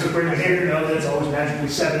the magic brain behavior know that it's always magically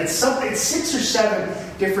 7. It's 6 or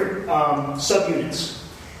 7 different subunits,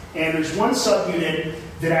 and there's one subunit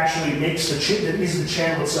that actually makes that is the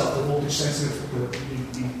channel itself, the voltage sensitive,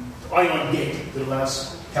 the ion gate that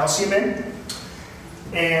allows calcium in,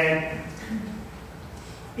 and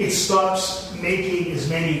it stops making as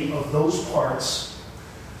many of those parts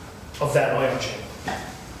of that ion channel.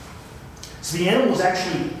 So the animal is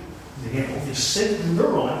actually, the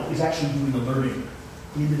neuron is actually doing the learning,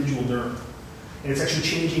 the individual neuron. And it's actually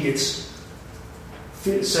changing its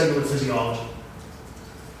cellular physiology.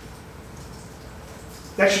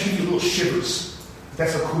 That should give you little shivers.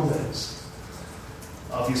 That's how cool that is.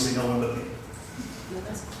 Obviously, no one but me.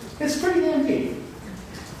 It's pretty damn neat.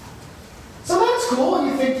 So that's cool, and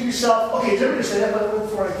you think to yourself, okay, did everybody say that by the way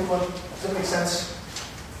before I move on? Does that make sense?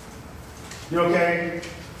 You okay?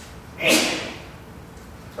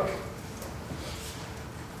 Okay.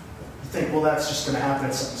 You think, well, that's just going to happen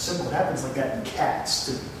at something simple. It happens like that in cats,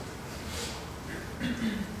 too.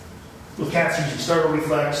 With cats, you startle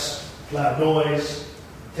reflex, loud noise.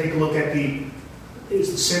 Take a look at the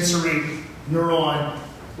sensory neuron.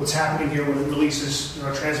 What's happening here when it releases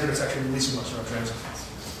neurotransmitter? It's actually releasing those neurotransmitters.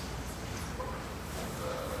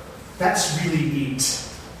 That's really neat.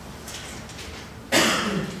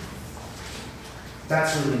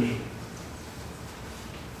 That's really neat.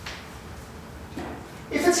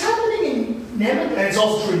 If it's happening in nematodes, and it's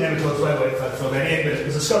also true in nematodes, by the way, if I throw that in, but it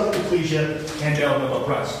was a skeletal diplegia, Handel Nobel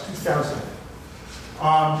Prize, 2000.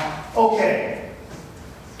 Okay.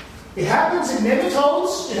 It happens in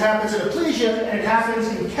nematodes, it happens in aplesia, and it happens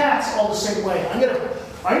in cats all the same way. I'm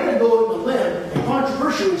gonna go on a limb and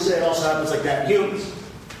controversially say it also happens like that in humans.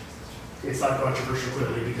 It's not controversial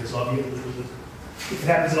clearly because obviously if it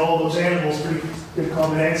happens in all those animals, pretty good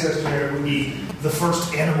common ancestor there would be the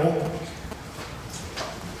first animal.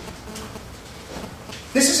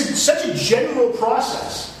 This is such a general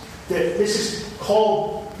process that this is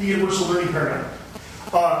called the universal learning paradigm.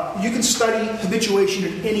 You can study habituation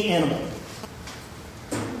in any animal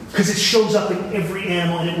because it shows up in every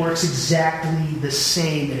animal and it works exactly the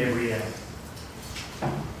same in every animal.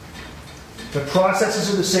 The processes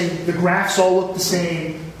are the same. The graphs all look the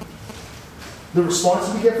same. The response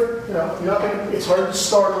will be different. You're not gonna, it's hard to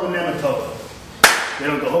startle a nematode. They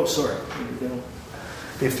don't go, oh, sorry.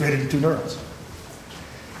 They have threaded two neurons.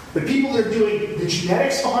 But people that are doing the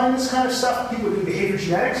genetics behind this kind of stuff, people who do behavior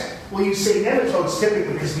genetics, well, you say nematodes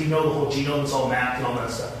typically because we know the whole genome is all mapped and all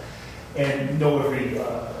that stuff. And know every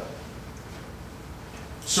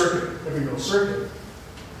circuit, every neural circuit.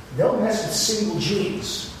 They'll mess with single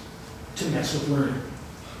genes to mess with learning.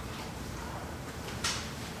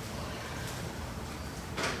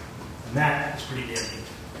 And that is pretty damn neat.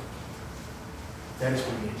 That is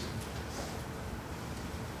pretty neat.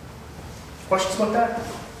 Questions about that?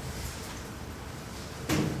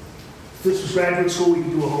 If this was graduate school, we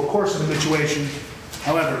could do a whole course on habituation.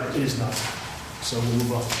 However, it is not. So we'll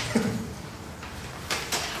move on.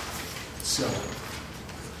 So.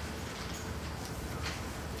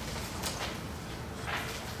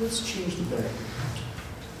 Let's change the bag.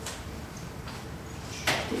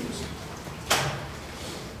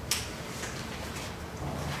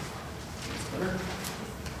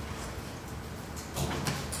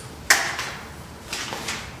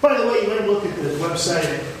 By the way, you might look at the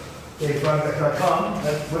website, DaveBrodbeck.com,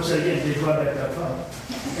 that website again, DaveBrodbeck.com,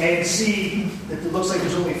 and see that it looks like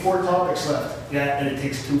there's only 4 topics left. Yeah, and it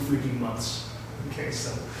takes 2 freaking months. Okay,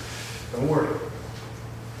 so don't worry.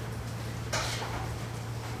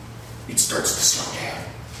 It starts to slow down.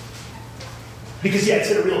 Because, yeah, it's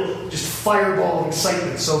been a real just fireball of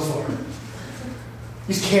excitement so far.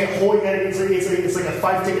 You just can't hold it. It's like a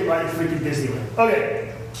 5-ticket ride to freaking Disneyland.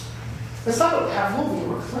 Okay. Let's talk about Pavlovian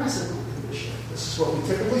or classical conditioning. This is what we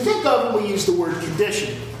typically think of when we use the word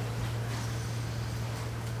conditioning.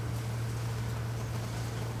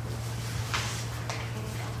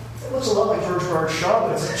 It looks a lot like George Bernard Shaw,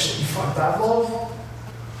 but it's actually from Pavlov.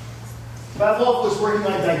 Pavlov was working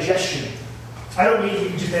on digestion. I don't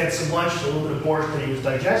mean he just had some lunch, a little bit of pork, and he was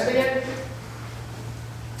digesting it.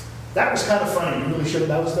 That was kind of funny. You really should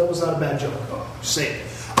have. That was not a bad joke. Oh, just say it.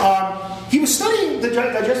 He was studying the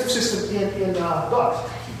digestive system in dogs.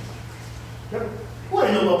 Yep. Well,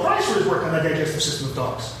 a Nobel Prize for his work on the digestive system of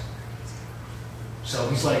dogs. So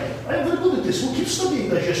he's like, I'm very good at this. We'll keep studying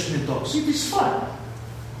digestion in dogs. See, this is fun.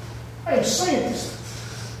 I am a scientist.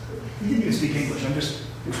 He didn't even speak English.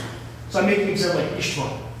 So I'm making him sound like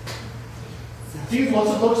Ishtvan. He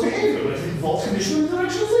involves the dog's behavior. It involves conditioning the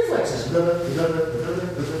direction of reflexes. It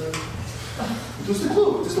was the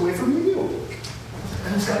clue. Just a way for me to do it.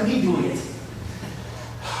 And it's got me doing it.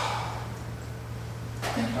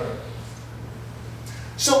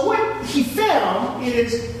 So what he found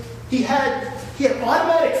is he had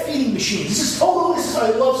automatic feeding machines. I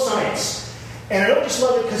love science. And I don't just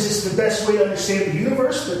love it because it's the best way to understand the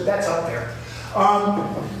universe, but that's out there.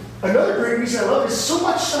 Another great reason I love it is so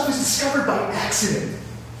much stuff is discovered by accident.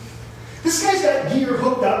 This guy's got gear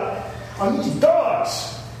hooked up on these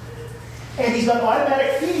dogs. And he's got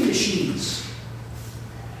automatic feeding machines.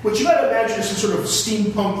 What you got to imagine is some sort of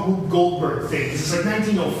steampunk Rube Goldberg thing. This is like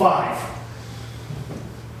 1905.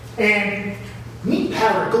 And meat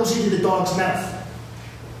powder goes into the dog's mouth.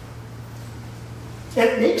 And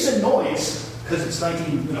it makes a noise, because it's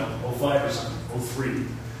 1905 or something, 03. It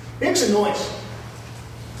makes a noise.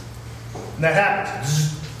 And that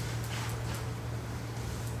happens.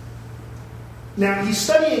 Now, he was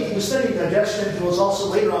studying digestion. He was also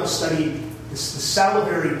later on studying the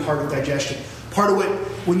salivary part of digestion. Part of what,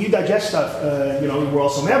 when you digest stuff, we're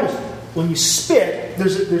also mammals. When you spit,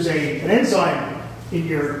 there's an enzyme in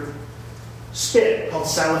your spit called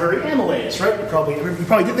salivary amylase, right? You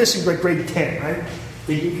probably did this in grade 10, right?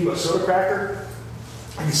 They give you a soda cracker,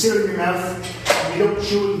 and you sit it in your mouth, and you don't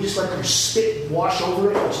chew it, you just let your spit wash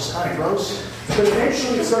over it, which is kind of gross. But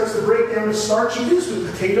eventually it starts to break down the starch you use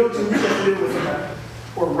with potatoes, and you can do it with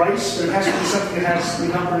or rice, but it has to be something that has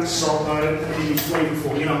not very salt on it, and be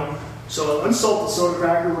flavorful, So an unsalted soda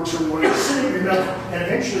cracker works really well. You sit it in your mouth, and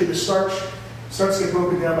eventually the starch starts to get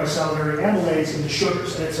broken down by salivary amylase into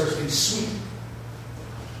sugars, and it starts to be sweet.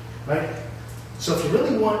 Right? So if you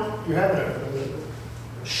really want, you're having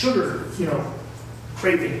a sugar,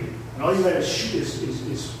 craving, and all you got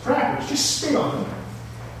is crackers, just spit on them.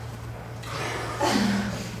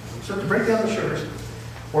 Start to break down the sugars,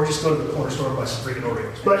 or just go to the corner store and buy some freaking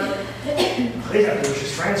Oreos. But they have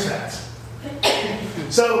delicious trans fats.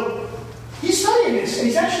 So he's studying this, and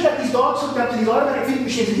he's actually got these dogs hooked up to these automatic feeding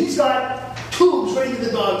machines, and he's got tubes ready to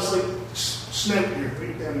the dogs, like snout here,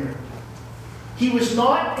 right down here. He was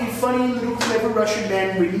not a funny little clever Russian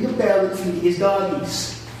man ringing a bell and feeding his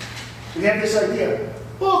doggies. We have this idea.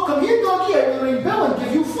 Oh, come here, doggy, I will ring a bell and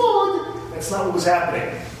give you food. That's not what was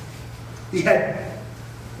happening. He had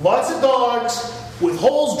lots of dogs with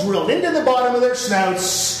holes drilled into the bottom of their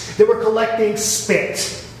snouts that were collecting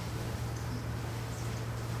spit.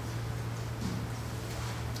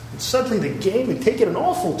 Suddenly the game had taken an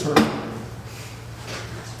awful turn.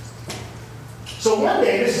 So one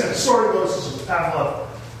day, this is how the story goes, Pavlov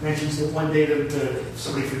mentions that one day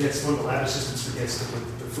somebody forgets, one of the lab assistants forgets to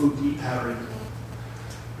put the food to eat powder in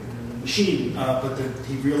the machine, but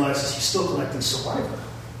he realizes he's still collecting saliva.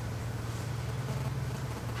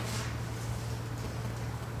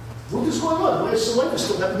 What is going on? Why is saliva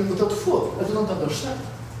still happening without food? I don't understand.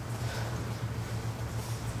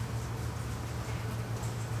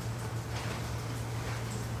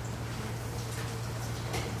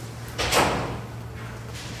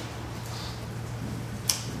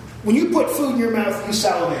 When you put food in your mouth, you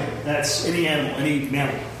salivate. That's any animal, any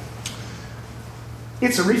mammal.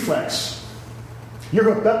 It's a reflex. You're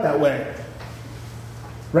hooked up that way.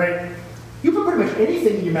 Right? You put pretty much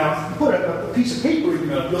anything in your mouth, you put a piece of paper in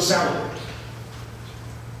your mouth, you'll salivate.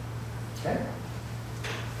 Okay?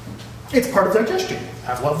 It's part of digestion.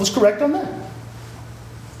 Pavlov was correct on that.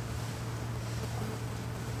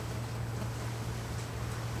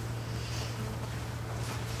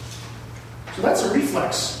 So that's a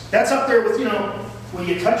reflex. That's up there with, when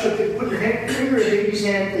you touch it, put your finger in a baby's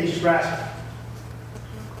hand, they just grasp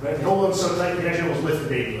it. Right? You hold on so tight, you can actually almost lift the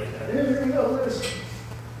baby like that. There we go,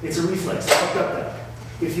 it's a reflex. It's hooked up there.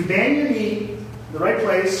 If you bang your knee in the right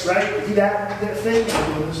place, right? Do that thing.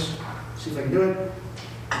 I'm doing this. See if I can do it.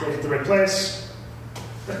 Get it the right place.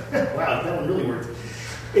 Wow, that one really worked.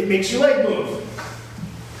 It makes your leg move.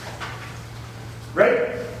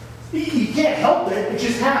 Right? You can't help it, it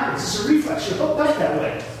just happens. It's a reflex. You're hooked up that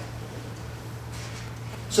way.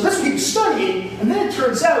 So that's what he was studying, and then it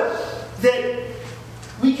turns out that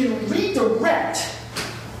we can redirect,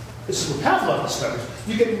 this is what Pavlov discovered,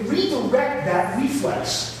 you can redirect that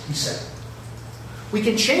reflex, he said. We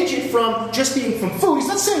can change it from just being from food. He's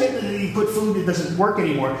not saying that you put food, it doesn't work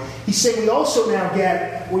anymore. He's saying we also now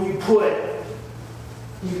get, when you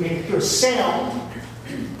hear a sound,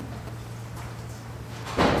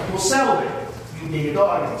 will salivate. You being a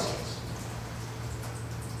dog in this case.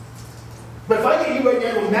 But if I get you right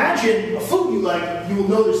now to imagine a food you like, you will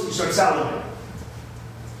notice you start salivating.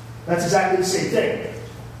 That's exactly the same thing.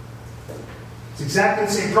 It's exactly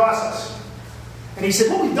the same process. And he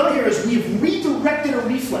said, what we've done here is we've redirected a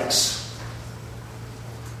reflex.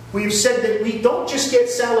 We've said that we don't just get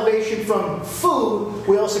salivation from food,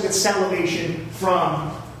 we also get salivation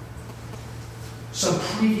from some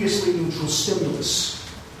previously neutral stimulus.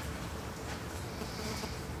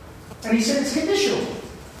 And he said it's conditional.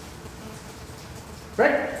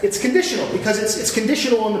 Right? It's conditional because it's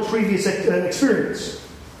conditional on the previous experience.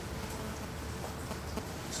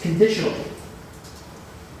 It's conditional.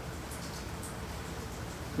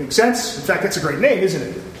 Makes sense? In fact, that's a great name, isn't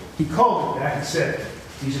it? He called it that. He said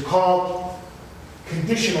these are called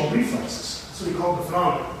conditional reflexes. That's what he called the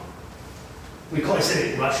phenomenon. I said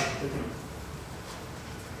it in Russian.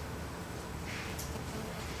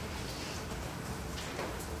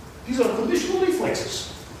 These are conditional reflexes.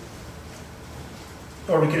 reflexes.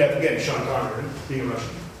 Or we could have, again, Sean Connery being a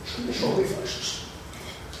Russian. Conditional reflexes.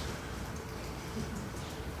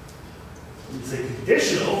 It's a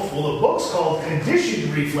conditional, well, the book's called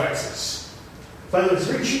Conditioned Reflexes. By the way, it's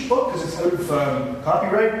a very cheap book because it's out of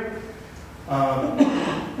copyright.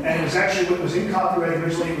 And it was actually what was in copyright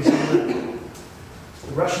originally. It was in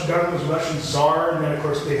the Russian government was Russian Tsar, and then of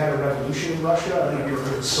course they had a revolution in Russia. I think you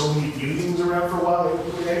heard the Soviet Union was around for a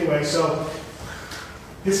while. Anyway, so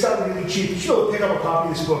this got really cheap. You should be able to pick up a copy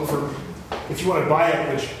of this book for, if you want to buy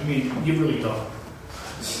it, which, I mean, you really don't.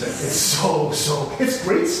 It's so, it's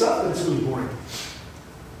great stuff, but it's really boring.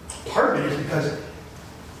 Part of it is because,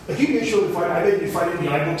 like, you can actually find, I bet you can find it in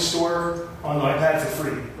the iBook store on the iPad for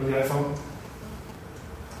free, or the iPhone.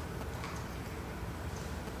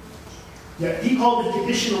 Yeah, he called it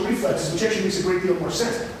conditional reflexes, which actually makes a great deal more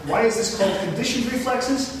sense. Why is this called conditioned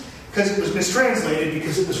reflexes? Because it was mistranslated,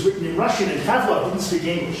 because it was written in Russian, and Pavlov didn't speak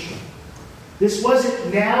English. This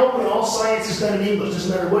wasn't now when all science is done in English.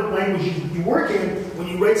 Doesn't matter what language you work in, when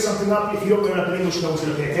you write something up, if you don't write it up in English, no one's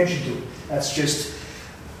going to pay attention to it. That's just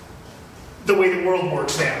the way the world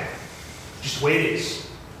works now. Just the way it is.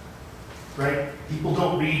 Right? People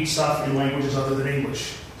don't read stuff in languages other than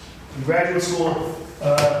English. In graduate school,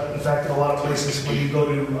 in fact, in a lot of places, when you go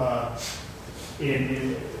to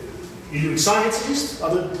in doing science, at least,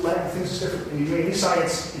 other things is different. When you do any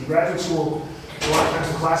science in graduate school, a lot of times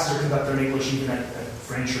the classes are conducted in English, even at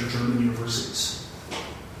French or German universities.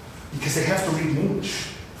 Because they have to read in English.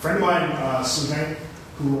 A friend of mine, Sylvain,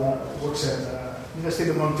 who works at University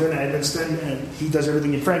of Moncton at Edmonton, and he does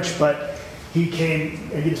everything in French, but he came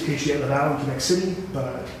and did his PhD at Laval in Quebec City,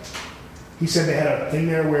 but he said they had a thing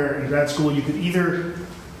there where in grad school you could either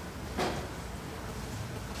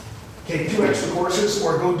take 2 extra courses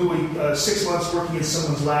or go do 6 months working in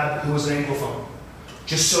someone's lab who was an Anglophone.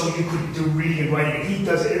 Just so you could do reading and writing. He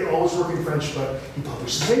does it, always working in French, but he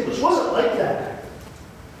publishes in English. It wasn't like that.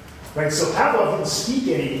 Right? So Pavlov didn't speak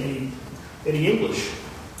any English.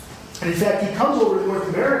 And in fact, he comes over to North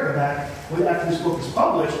America back after this book is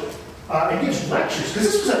published and gives lectures,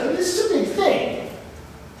 because this is a big thing.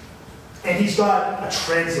 And he's got a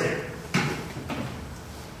translator.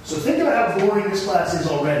 So think about how boring this class is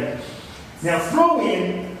already. Now throw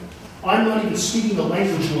in, I'm not even speaking the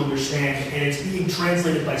language you understand, and it's being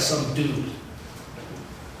translated by some dude.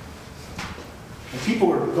 And people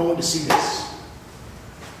were going to see this.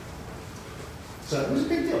 So it was a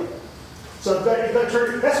big deal. So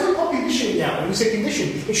that's what we call conditioning now. When we say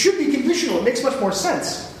condition, it should be conditional. It makes much more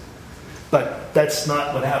sense. But that's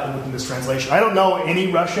not what happened with this translation. I don't know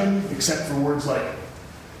any Russian except for words like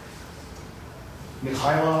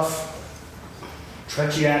Mikhailov,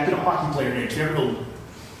 Tretiak, hockey player names. Never know.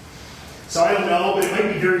 So I don't know, but it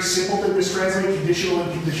might be very simple to mistranslate conditional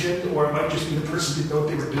and conditioned, or it might just be the person didn't know what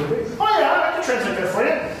they were doing. Oh yeah, I can translate that for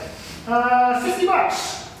you.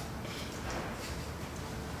 $50.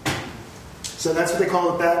 So that's what they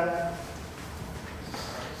call it, that.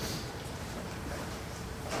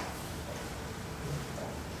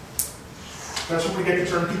 That's where we get the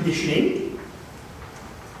term conditioning.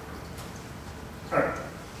 All right.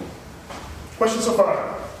 Questions so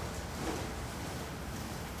far?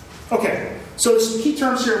 Okay. So there's some key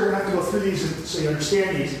terms here. We're going to have to go through these so you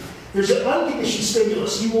understand these. There's an unconditioned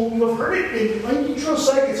stimulus. You have heard it in intro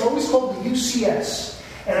psych. It's always called the UCS.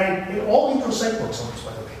 And in all intro psych books, almost,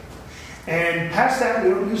 by the way. And past that,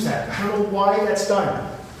 we don't use that. I don't know why that's done.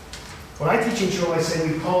 When I teach intro, I say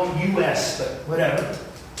we call it US, but whatever.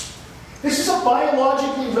 This is a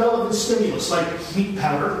biologically relevant stimulus, like meat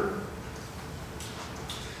powder,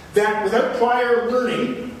 that without prior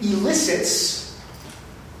learning elicits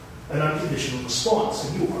an unconditional response,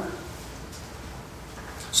 and you are.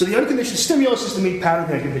 So the unconditioned stimulus is the meat powder,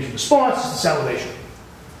 the unconditioned response is the salivation.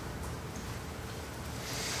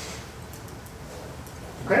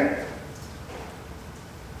 Okay?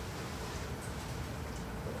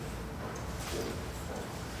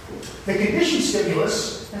 The conditioned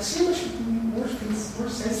stimulus, now see how much more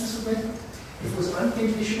sense this would make? If it was an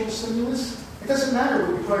unconditional stimulus, it doesn't matter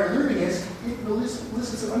what your prior learning is, it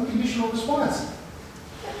elicits an unconditional response.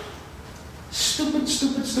 Stupid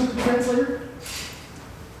translator.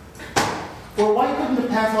 Or why couldn't the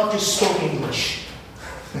Pavlov just spoke English?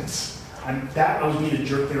 I was being a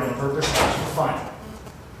jerk there on purpose, that was fun.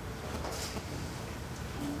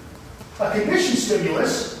 A conditioned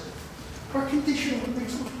stimulus, or conditional,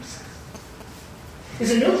 makes no sense,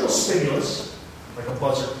 is a neutral stimulus, like a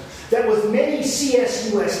buzzer, that with many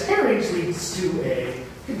CS-US pairings leads to a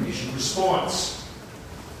conditioned response.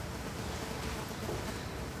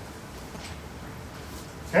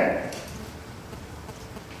 Okay?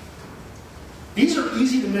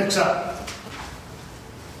 mix up.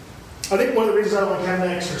 I think one of the reasons I don't like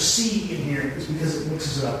having an extra C in here is because it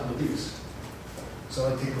mixes it up with these. So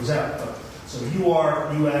I take those out. So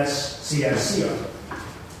UR, US, CS, CR.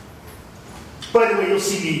 By the way, you'll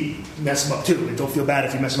see me mess them up too. And don't feel bad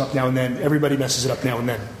if you mess them up now and then. Everybody messes it up now and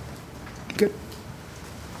then. Good.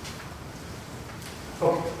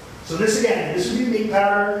 Okay. So this again, this would be the meat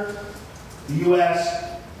powder, the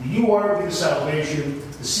US, the UR would be the salivation,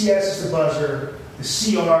 the CS is the buzzer, the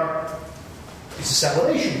CR is the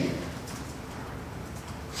salivation.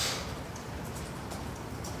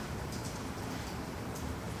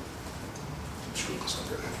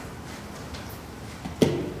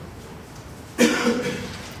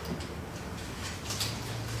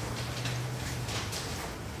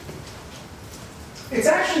 It's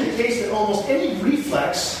actually the case that almost any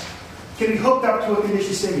reflex can be hooked up to a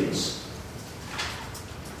conditioned stimulus.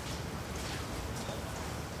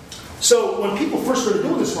 So when people first started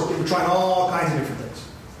doing this work, they were trying all kinds of different things.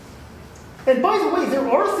 And by the way, there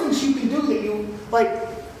are things you can do that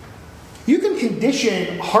you can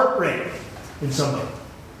condition heart rate in somebody.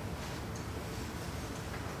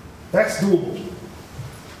 That's doable.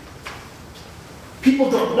 People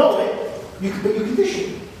don't know it, but you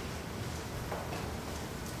condition it.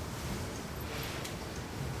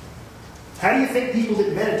 How do you think people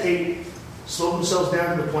that meditate slow themselves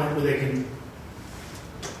down to the point where they've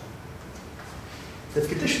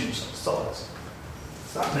conditioned themselves? That's all it is.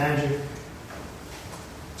 It's not magic.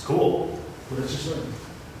 It's cool, but it's just learning.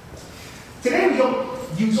 Today we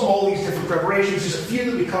don't use all these different preparations. There's a few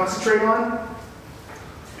that we concentrate on.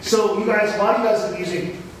 So a lot of you guys are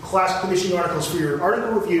using classical conditioning articles for your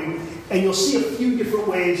article review, and you'll see a few different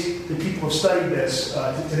ways that people have studied this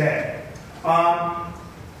today.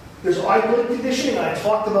 There's eye-blink conditioning, and I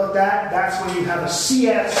talked about that. That's when you have a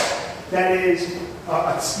CS that is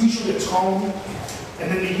it's usually a tone,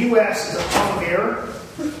 and then the US is a puff of air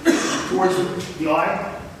towards the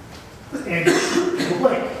eye, and the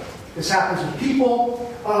blink. This happens with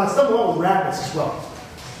people. It's done a lot with rabbits as well.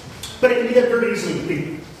 But it can be done very easily with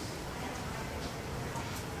people.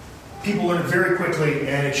 People learn it very quickly,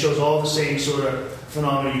 and it shows all the same sort of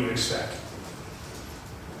phenomena you would expect.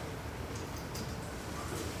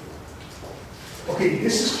 Okay,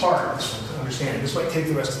 this is hard, this one, to understand. This might take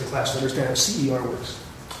the rest of the class to understand how CER works.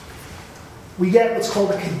 We get what's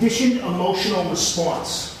called a conditioned emotional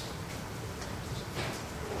response,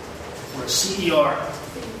 or a CER.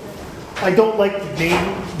 I don't like the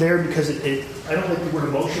name there because I don't like the word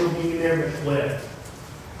emotional being in there, but whatever.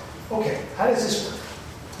 Okay, how does this work?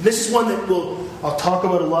 This is one that I'll talk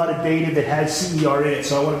about a lot of data that has CER in it,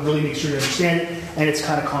 so I want to really make sure you understand it, and it's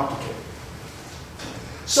kind of complicated.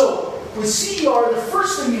 So, with CER, the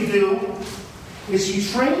first thing you do is you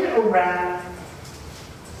train a rat.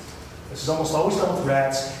 This is almost always done with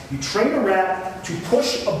rats. You train a rat to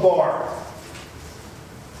push a bar.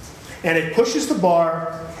 And it pushes the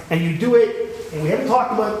bar, and you do it, and we haven't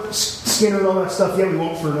talked about Skinner and all that stuff yet, we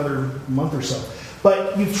won't for another month or so.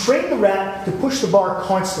 But you've trained the rat to push the bar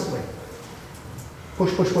constantly.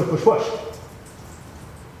 Push, push, push, push, push.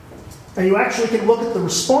 And you actually can look at the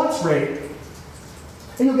response rate,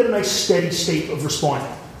 and you'll get a nice steady state of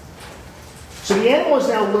responding. So the animal has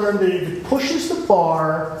now learned that if it pushes the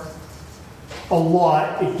bar a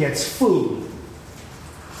lot, it gets food.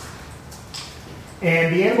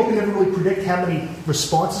 And the animal can never really predict how many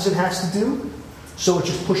responses it has to do, so it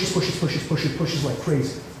just pushes, pushes, pushes, pushes, pushes like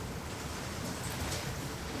crazy.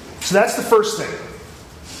 So that's the first thing.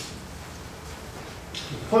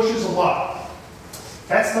 It pushes a lot.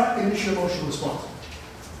 That's not conditioned emotional response.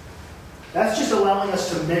 That's just allowing us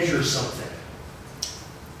to measure something.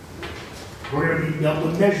 We're going to be able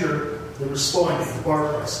to measure the responding, the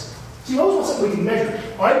bar pressing. So you always want something we can measure.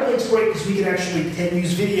 Eye blink's great because we can actually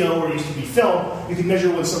use video or it used to be film. You can measure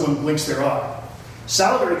when someone blinks their eye.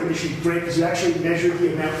 Salivary conditioning is great because you actually measure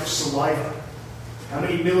the amount of saliva. How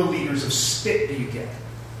many milliliters of spit do you get?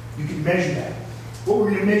 You can measure that. What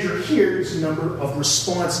we're going to measure here is the number of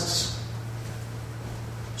responses.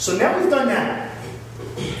 So now we've done that.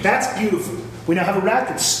 That's beautiful. We now have a rat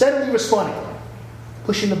that's steadily responding.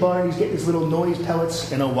 Pushing the bar, he's getting his little noise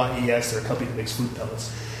pellets. NOYES, they're a company that makes food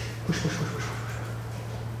pellets. Push, push, push, push, push, push.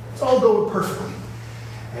 It's all going perfectly.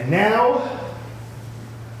 And now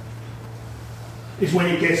is when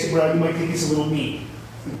it gets, well, you might think it's a little mean.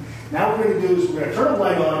 Now what we're going to do is we're going to turn the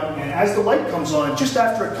light on, and as the light comes on, just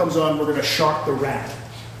after it comes on, we're going to shock the rat.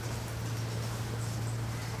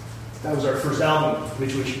 That was our first album,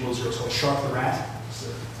 which was called Shock the Rat. So,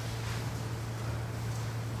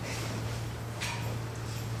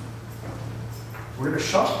 we're going to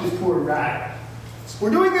shock this poor rat. We're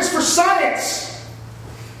doing this for science!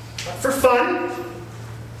 for fun,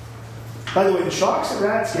 by the way, the shocks that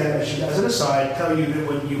rats get, as an aside, tell you that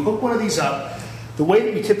when you hook one of these up, the way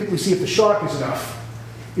that you typically see if the shock is enough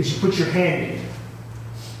is you put your hand in.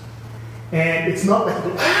 And it's not like,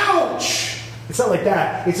 ouch! It's not like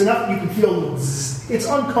that. It's enough that you can feel, it's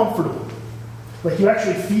uncomfortable. Like you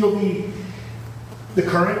actually feel the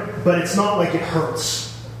current, but it's not like it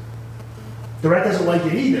hurts. The rat doesn't like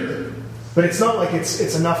it either, but it's not like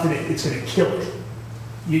it's enough that it's going to kill it.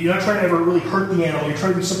 You're not trying to ever really hurt the animal. You're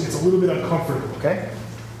trying to do something that's a little bit uncomfortable, okay?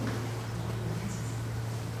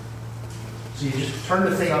 So you just turn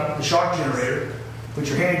the thing up, the shock generator, put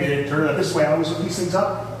your hand in it, turn it up this way. I always hook these things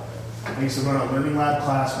up. I used to run a learning lab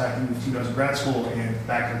class back in 2000 grad school, and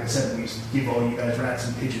back, like I said, we used to give all you guys rats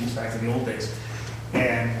and pigeons back in the old days.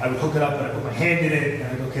 And I would hook it up, and I put my hand in it,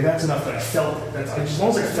 and I go, okay, that's enough that I felt it. As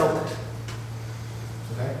long as I felt it.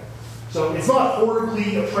 Okay? So it's not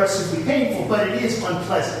horribly, oppressively painful, but it is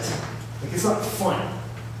unpleasant. Like, it's not fun.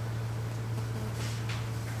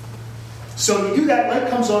 So you do that, light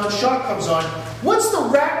comes on, shock comes on. What's the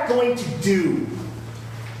rat going to do?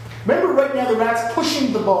 Remember right now the rat's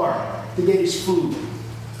pushing the bar to get his food.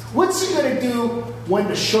 What's he going to do when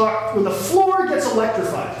the floor gets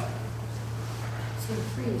electrified? It's going to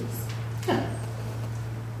freeze. Yeah.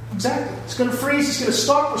 Exactly. It's going to freeze, he's going to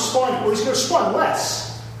stop responding, or he's going to respond less.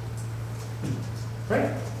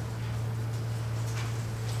 Right?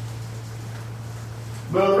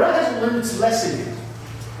 Well, the rat hasn't learned its lesson yet.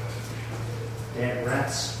 Damn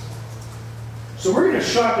rats. So we're going to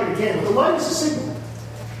shock it again. Well, the light is a signal.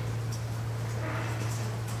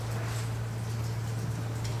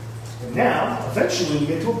 And now, eventually, we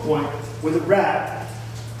get to a point where the rat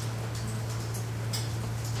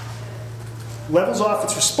levels off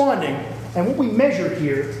its responding, and what we measure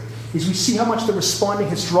here is we see how much the responding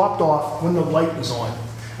has dropped off when the light is on.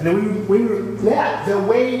 And then the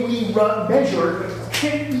way we measure, I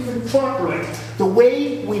can't even talk right, the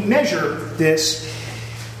way we measure this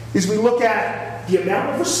is we look at the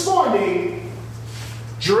amount of responding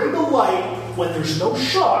during the light when there's no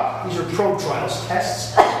shock. These are probe trials,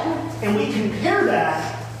 tests, and we compare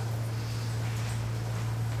that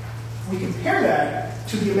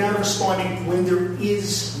to the amount of responding when there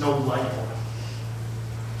is no light on.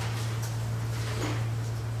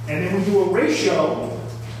 And then we do a ratio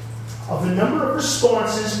of the number of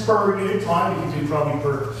responses per unit time. We can do probably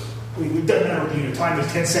per, we've done that with the unit time.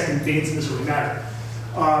 There's 10-second dates, and this doesn't really matter.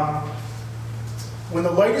 When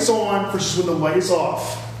the light is on versus when the light is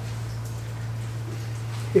off.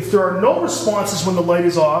 If there are no responses when the light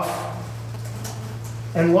is off,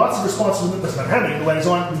 and lots of responses when the light is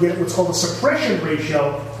on, we get what's called a suppression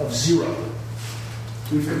ratio of 0.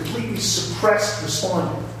 We've completely suppressed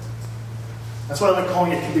responding. That's why I like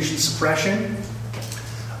calling it conditioned suppression.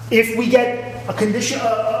 If we get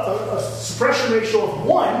a suppression ratio of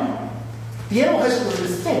 1, the animal hasn't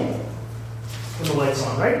learned a thing when the light's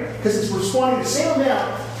on, right? Because it's responding the same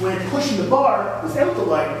amount when it's pushing the bar without the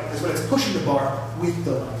light as when it's pushing the bar with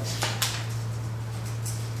the light.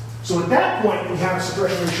 So at that point, we have a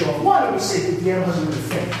suppression ratio of 1, and we say that the animal hasn't learned a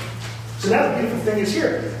thing. So now the beautiful thing is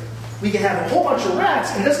here. We can have a whole bunch of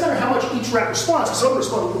rats, and it doesn't matter how much each rat responds, because some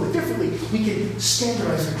respond a little bit differently. We can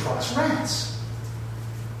standardize it across rats.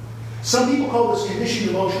 Some people call this conditioned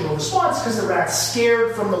emotional response because the rat's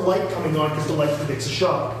scared from the light coming on because the light predicts a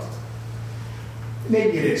shock.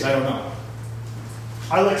 Maybe it is, I don't know.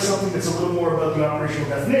 I like something that's a little more about the operational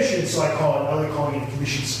definition, so I like calling it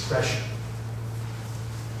conditioned suppression.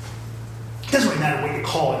 It doesn't really matter what you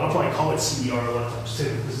call it. I'll probably call it CDR a lot of times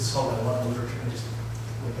too, because it's called that a lot of literature. I just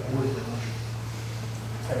like that word emotion.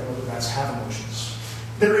 I don't know that rats have emotions.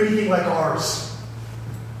 They're anything like ours.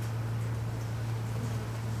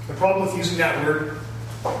 The problem with using that word,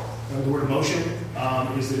 the word emotion,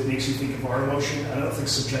 is that it makes you think of our emotion. I don't think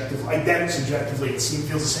subjective. I bet subjectively it feels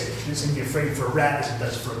the same. It doesn't be afraid for a rat as it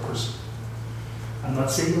does for a person. I'm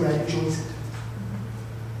not saying the rat enjoys it.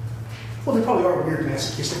 Well, there probably are weird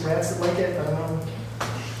masochistic rats that like it. I don't know.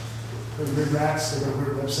 There are weird rats. There are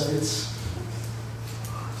weird websites.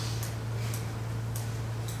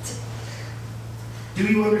 Do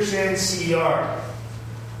you understand CER?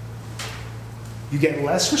 You get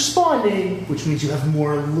less responding, which means you have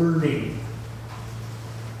more learning.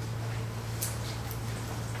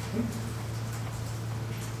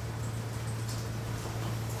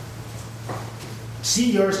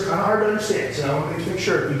 CER is kind of hard to understand, so I want to make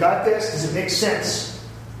sure. You got this? Does it make sense?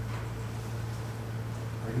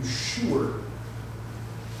 Are you sure?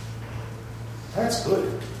 That's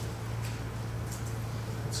good.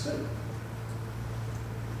 That's good.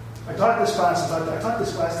 I taught this class to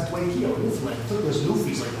Dwayne Keogh, Newfoundland. It took those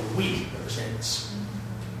Newfies like a week to understand this.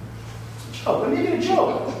 joke. I'm making a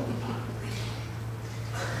joke.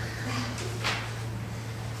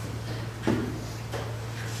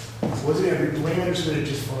 Wasn't Eric Blaine understood it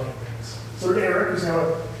just fine. So Eric, who's now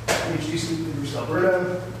a PhD student in University of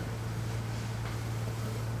Alberta.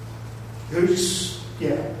 Who's,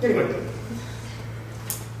 anyway.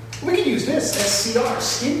 We can use this, SCR,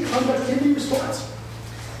 skin conductivity response.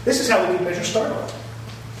 This is how we can measure startle.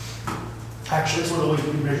 Actually, it's one of the ways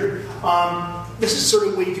we can measure. This is sort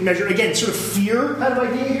of way you can measure, again, sort of fear kind of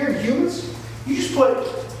idea here in humans. You just put,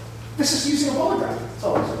 this is using a polygraph. That's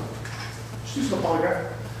all it is. Just using a polygraph.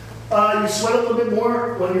 You sweat a little bit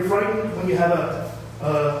more when you're frightened, when you have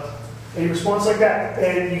a response like that,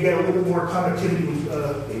 and you get a little bit more conductivity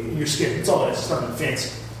in your skin. That's all it is. It's nothing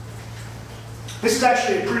fancy. This is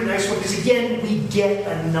actually a pretty nice one because, again, we get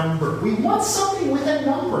a number. We want something with a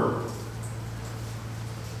number.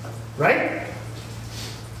 Right?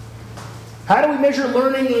 How do we measure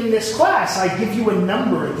learning in this class? I give you a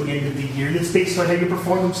number at the end of the year that's based on how you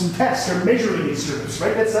perform in some tests. They're measuring these services,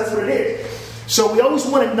 right? That's what it is. So we always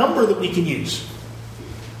want a number that we can use.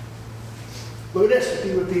 Look at this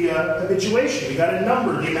with the habituation. We got a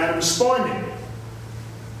number, the amount of responding.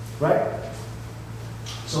 Right?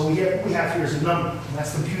 So what we have here is a number. And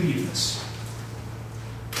that's the beauty of this.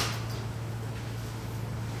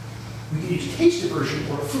 We can use taste aversion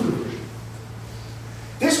or food aversion.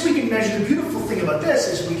 This we can measure. The beautiful thing about this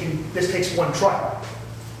is this takes one trial.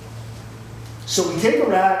 So we take a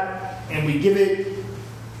rat and we give it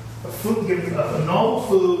a novel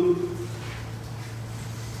food.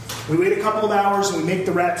 We wait a couple of hours and we make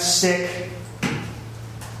the rat sick.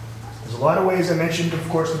 There's a lot of ways I mentioned, of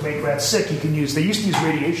course, to make rats sick. They used to use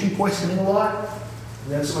radiation poisoning a lot.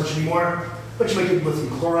 Not so much anymore. But you might give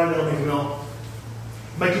lithium chloride, that'll make them ill.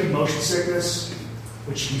 You might give motion sickness,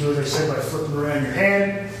 which you can do, as I said, by flipping around your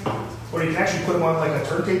hand. Or you can actually put them on like a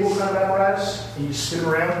turntable kind of apparatus, and you spin them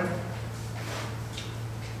around.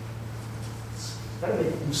 That'll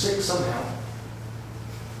make them sick somehow.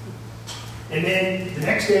 And then the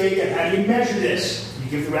next day, again, how do you measure this? You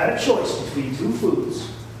give the rat a choice between two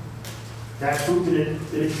foods. That food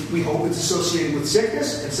that we hope is associated with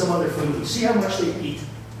sickness and some other food. You see how much they eat,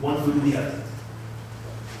 one food or the other.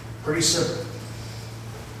 Pretty simple.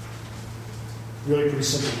 Really pretty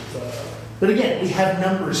simple. But again, we have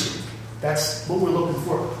numbers here. That's what we're looking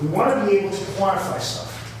for. We want to be able to quantify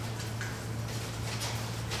stuff.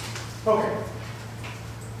 Okay.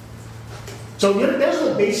 So there's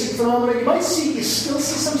the basic phenomena. You might still see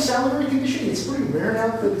some salivary conditioning. It's pretty rare now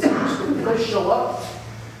that it does show up.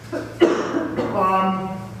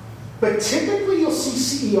 But typically you'll see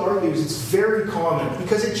CER used. It's very common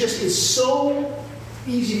because it just is so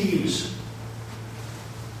easy to use.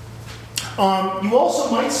 You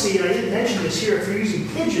also might see, and I didn't mention this here, if you're using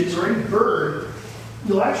pigeons or any bird,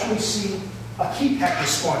 you'll actually see a KeyPack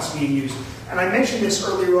response being used. And I mentioned this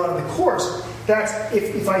earlier on in the course. That's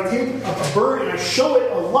if I take a bird and I show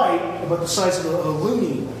it a light about the size of a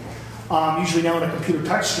loonie, usually now on a computer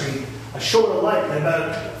touchscreen, I show it a light, and about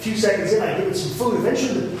a few seconds in, I give it some food.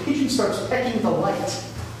 Eventually, the pigeon starts pecking the light.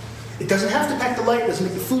 It doesn't have to peck the light, it doesn't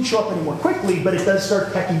make the food show up any more quickly, but it does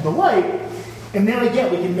start pecking the light. And then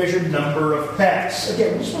again, we can measure number of pecks.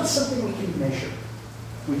 Again, we just want something we can measure.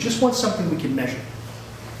 We just want something we can measure.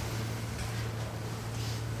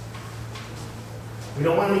 We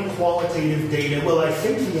don't want any qualitative data. Well, I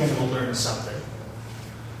think the animal learned something.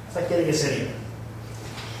 It's not getting us anywhere.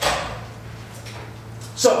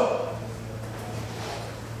 So,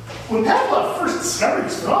 when Pavlov first discovered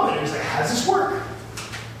this phenomenon, he was like, how does this work?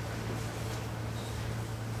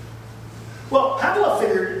 Well, Pavlov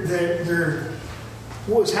figured that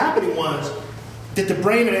what was happening was that the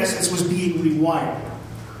brain, in essence, was being rewired.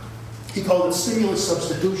 He called it stimulus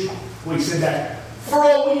substitution. When he said that, for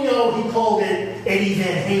all we know, he called it Eddie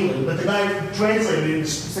Van Halen, but the guy who translated it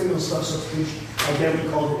as stimulus substitution, I bet he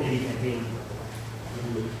called it Eddie Van Halen.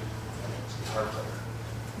 Guitar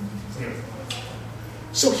player.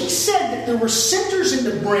 So he said that there were centers in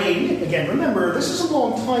the brain. Again, remember, this is a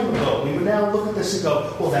long time ago. We would now look at this and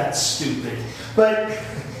go, well, that's stupid. But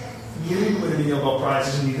you didn't win any Nobel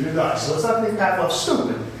Prizes, and neither did I. So let's not make Pavlov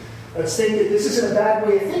stupid. Let's think that this isn't a bad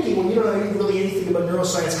way of thinking when you don't know really anything about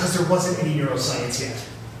neuroscience because there wasn't any neuroscience yet.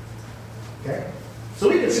 Okay? So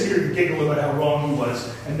we can sit here and giggle about how wrong he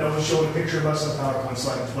was, and no one's showing a picture of us on a PowerPoint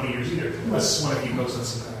slide in 20 years either, unless one of you goes on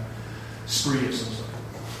some kind of spree of some sort.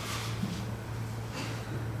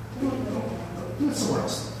 Do it somewhere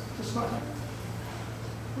else. It's fine.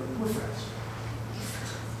 We're friends.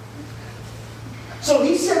 So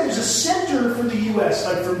he said there's a center for the U.S.,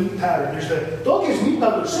 like for meat powder. There's the Doggy's meat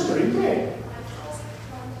powder center in there.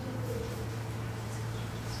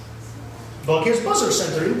 Qual que é o buzzer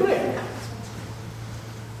center in brain?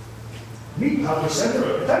 Meat powder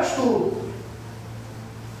center attached to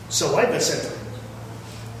saliva center.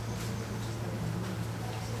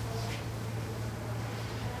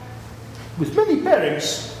 With many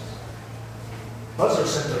pairings, buzzer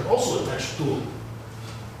center also attached to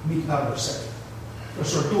meat powder center. I'm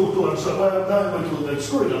sorry, I'm sorry, well, now I'm going to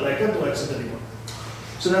screw it up. I can't do accent anymore.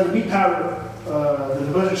 So now the meat powder,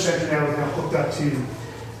 the buzzer center now is now hooked up to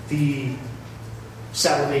the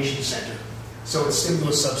salivation center. So it's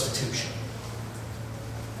stimulus substitution.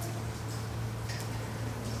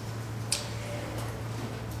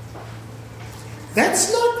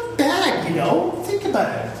 That's not bad, you know? Think about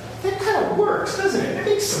it. That kind of works, doesn't it? It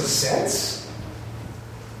makes some sense.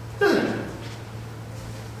 Doesn't it?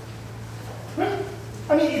 Right?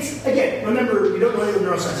 I mean, it's, again, remember, you don't know anything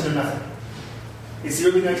about neuroscience, you know nothing. It's the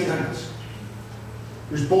early 1900s.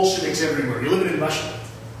 There's Bolsheviks everywhere. You're living in Russia.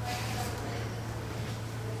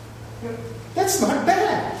 That's not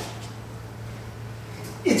bad.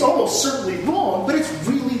 It's almost certainly wrong, but it's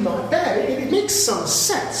really not bad. It makes some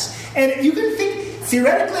sense. And you can think,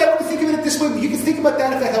 theoretically, I wouldn't think of it this way, but you can think about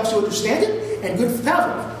that if that helps you understand it, and good for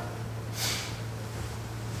Pavlov.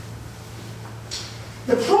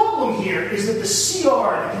 The problem here is that the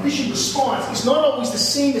CR, the conditioned response, is not always the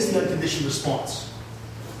same as the unconditioned response.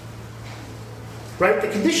 Right? The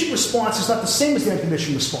conditioned response is not the same as the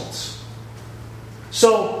unconditioned response.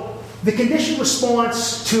 So, the conditioned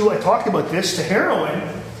response to, I talked about this, to heroin,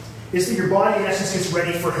 is that your body in essence gets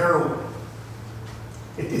ready for heroin.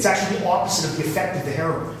 It's actually the opposite of the effect of the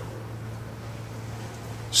heroin.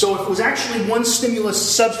 So if it was actually one stimulus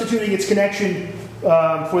substituting its connection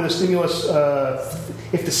for the stimulus,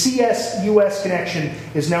 if the CS-US connection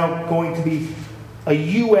is now going to be a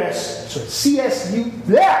US, sorry, CSU,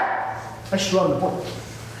 blah! I should draw on the board.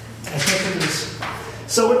 I can't think of this.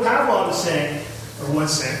 So what Pavlov is saying, or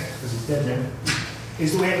was saying, because he's dead now,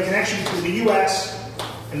 is that we have a connection between the US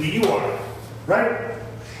and the UR, right?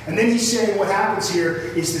 And then he's saying what happens here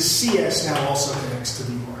is the CS now also connects to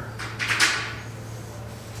the UR.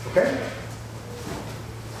 Okay?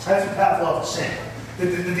 That's what Pavlov is saying.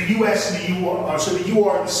 The US and the UR, so the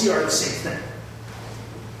UR and the CR are the same thing.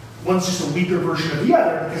 One's just a weaker version of the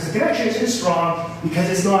other because the connection is strong because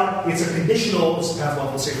it's a conditional, as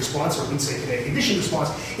Pavlov would say, response, or we'd say today, conditioned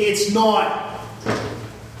response. It's not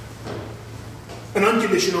an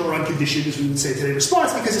unconditional or unconditioned, as we would say today,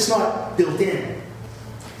 response because it's not built in.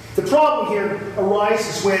 The problem here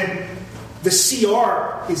arises when the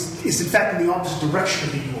CR is in fact in the opposite direction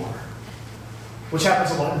of the UR, which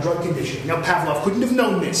happens a lot in drug conditioning. Now, Pavlov couldn't have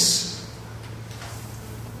known this.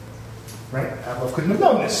 Right? Pavlov couldn't have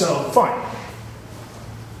known this, so fine.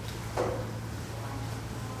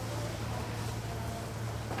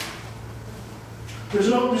 There's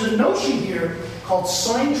a notion here called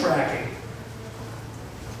sign tracking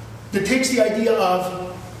that takes the idea of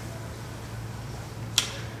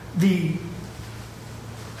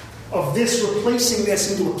this replacing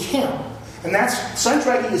this into account. And sign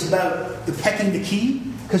tracking is about the pecking the key,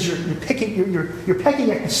 because you're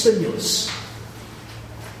pecking at the stimulus.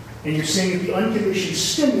 And you're saying that the unconditioned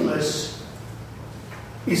stimulus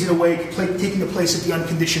is in a way taking the place of the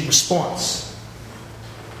unconditioned response.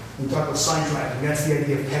 We talk about sign tracking. That's the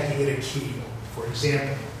idea of pecking at a key, for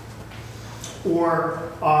example.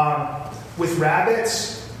 Or with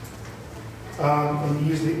rabbits, and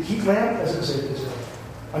you use the heat lamp as an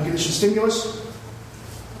unconditioned stimulus,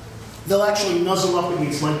 they'll actually nuzzle up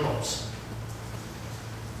against light bulbs.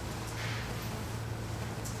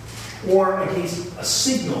 Or against a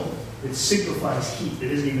signal that signifies heat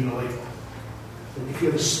that isn't even the light bulb. But if you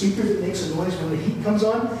have a speaker that makes a noise when the heat comes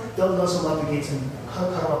on, they'll nuzzle up against and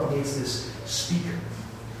cuddle up against this speaker,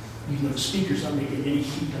 even though the speaker's not making any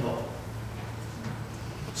heat at all.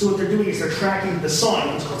 So what they're doing is they're tracking the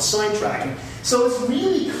sign. It's called sign tracking. So it's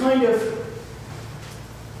really kind of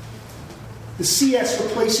the CS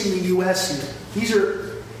replacing the US here. These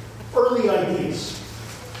are early ideas.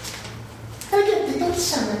 And again, they don't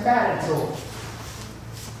sound that bad until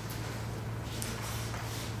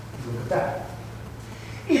you look at that.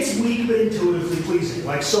 It's weak but intuitively pleasing,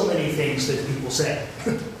 like so many things that people say.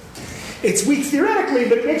 It's weak theoretically,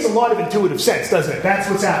 but it makes a lot of intuitive sense, doesn't it? That's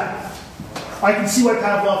what's happening. I can see why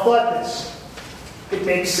Pavlov thought this. It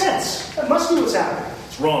makes sense. That must be what's happening.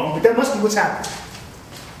 It's wrong, but that must be what's happening.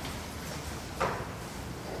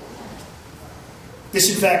 This,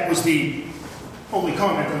 in fact, was the only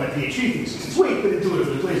comment on my PhD thesis. It's weak, but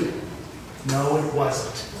intuitively pleasing. No, it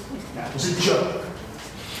wasn't. That was a joke.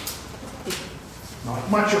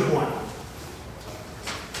 Not much of one.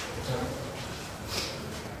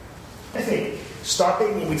 I think.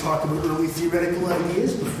 stopping when we talk about early theoretical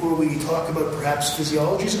ideas before we talk about perhaps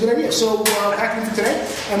physiology is a good idea. So back in for today,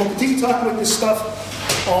 and we'll continue talking about this stuff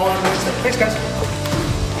on Wednesday. Thanks, guys.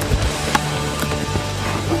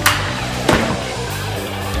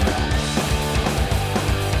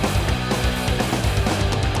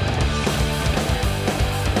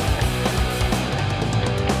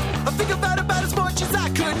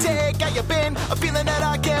 A feeling that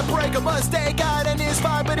I can't break, a mistake out and it's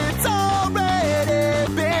fine, but it's already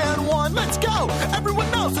been won. Let's go! Everyone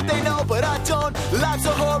knows what they know, but I don't. Life's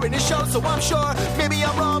a horror and it shows, so I'm sure maybe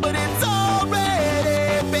I'm wrong, but it's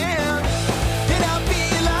already been. And I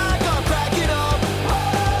feel like I'm cracking up.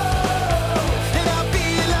 And I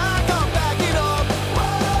feel like I'm backing up.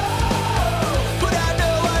 But I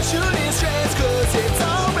know I shouldn't stress, cause it's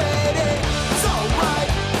already. It's alright,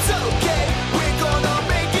 it's okay. We're gonna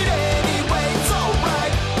make it anyway. It's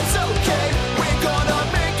alright, it's okay. We're gonna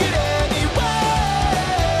make it anyway.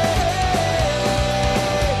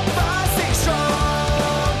 If I stay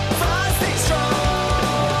strong, if I stay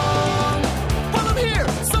strong. While I'm here,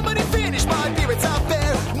 somebody finish my beer, it's not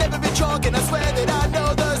fair. Never been drunk and I swear that I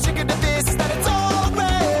know the secret to this is that it's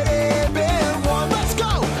already been won. Let's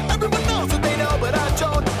go! Everyone knows what they know, but I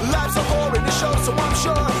don't. Life's a horror in the show, so I'm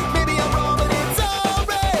sure maybe I'm wrong, but it's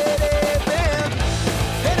already been.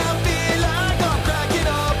 And I feel like I'm cracking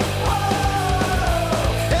up.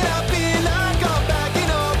 And I feel like I'm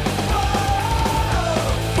backing up.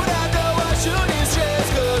 But I know I shouldn't stress,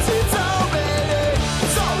 cause it's already.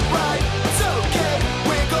 It's alright, it's okay.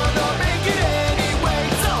 We're gonna make it anyway.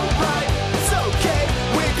 It's alright, it's okay.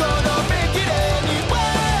 We're gonna make it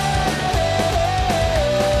anyway.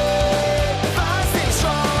 If I stay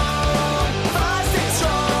strong, if I stay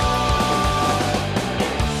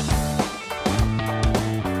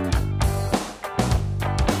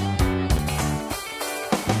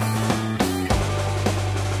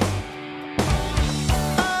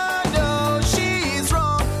I know she's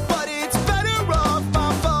wrong, but it's better off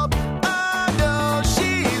my fault. I know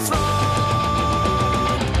she's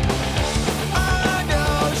wrong. I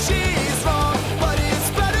know she's wrong, but it's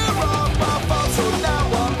better off my fault. So now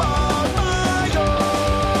I'm on my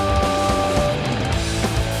own.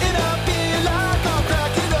 And I feel like I'm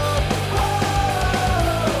cracking up.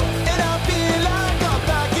 And I feel like I'm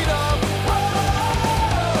backing up.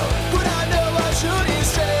 But I know I shouldn't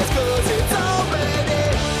stress, cause it's already.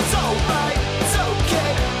 It's alright, it's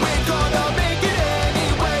okay. We're gonna make it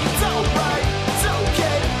anyway. It's alright, it's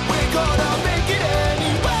okay. We're gonna make it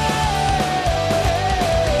anyway.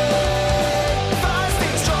 If I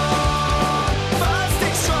stay strong, if I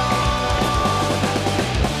stay strong.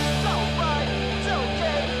 It's alright, it's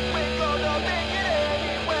okay. We're gonna make it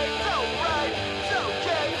anyway. It's alright, it's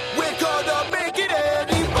okay. We're gonna make it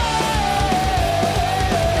anyway.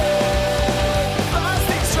 If I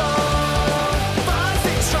stay strong, if I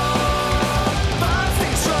stay strong, if I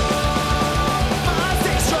stay strong, if I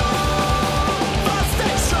stay strong, if I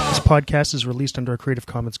stay strong. This podcast is released under a Creative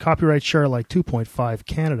Commons copyright share like 2.5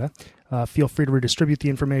 Canada. Feel free to redistribute the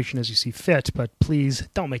information as you see fit, but please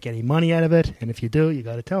don't make any money out of it. And if you do, you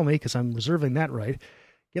got to tell me, because I'm reserving that right.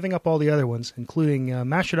 Giving up all the other ones, including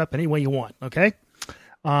mash it up any way you want, okay?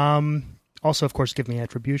 Also, of course, give me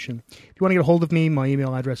attribution. If you want to get a hold of me, my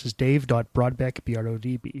email address is dave.brodbeck,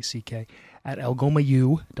 BRODBECK, at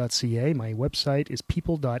algomau.ca. My website is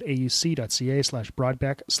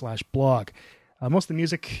people.auc.ca/brodbeck/blog. Most of the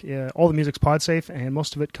music, all the music's PodSafe, and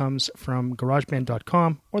most of it comes from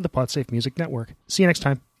GarageBand.com or the PodSafe Music Network. See you next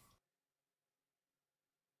time.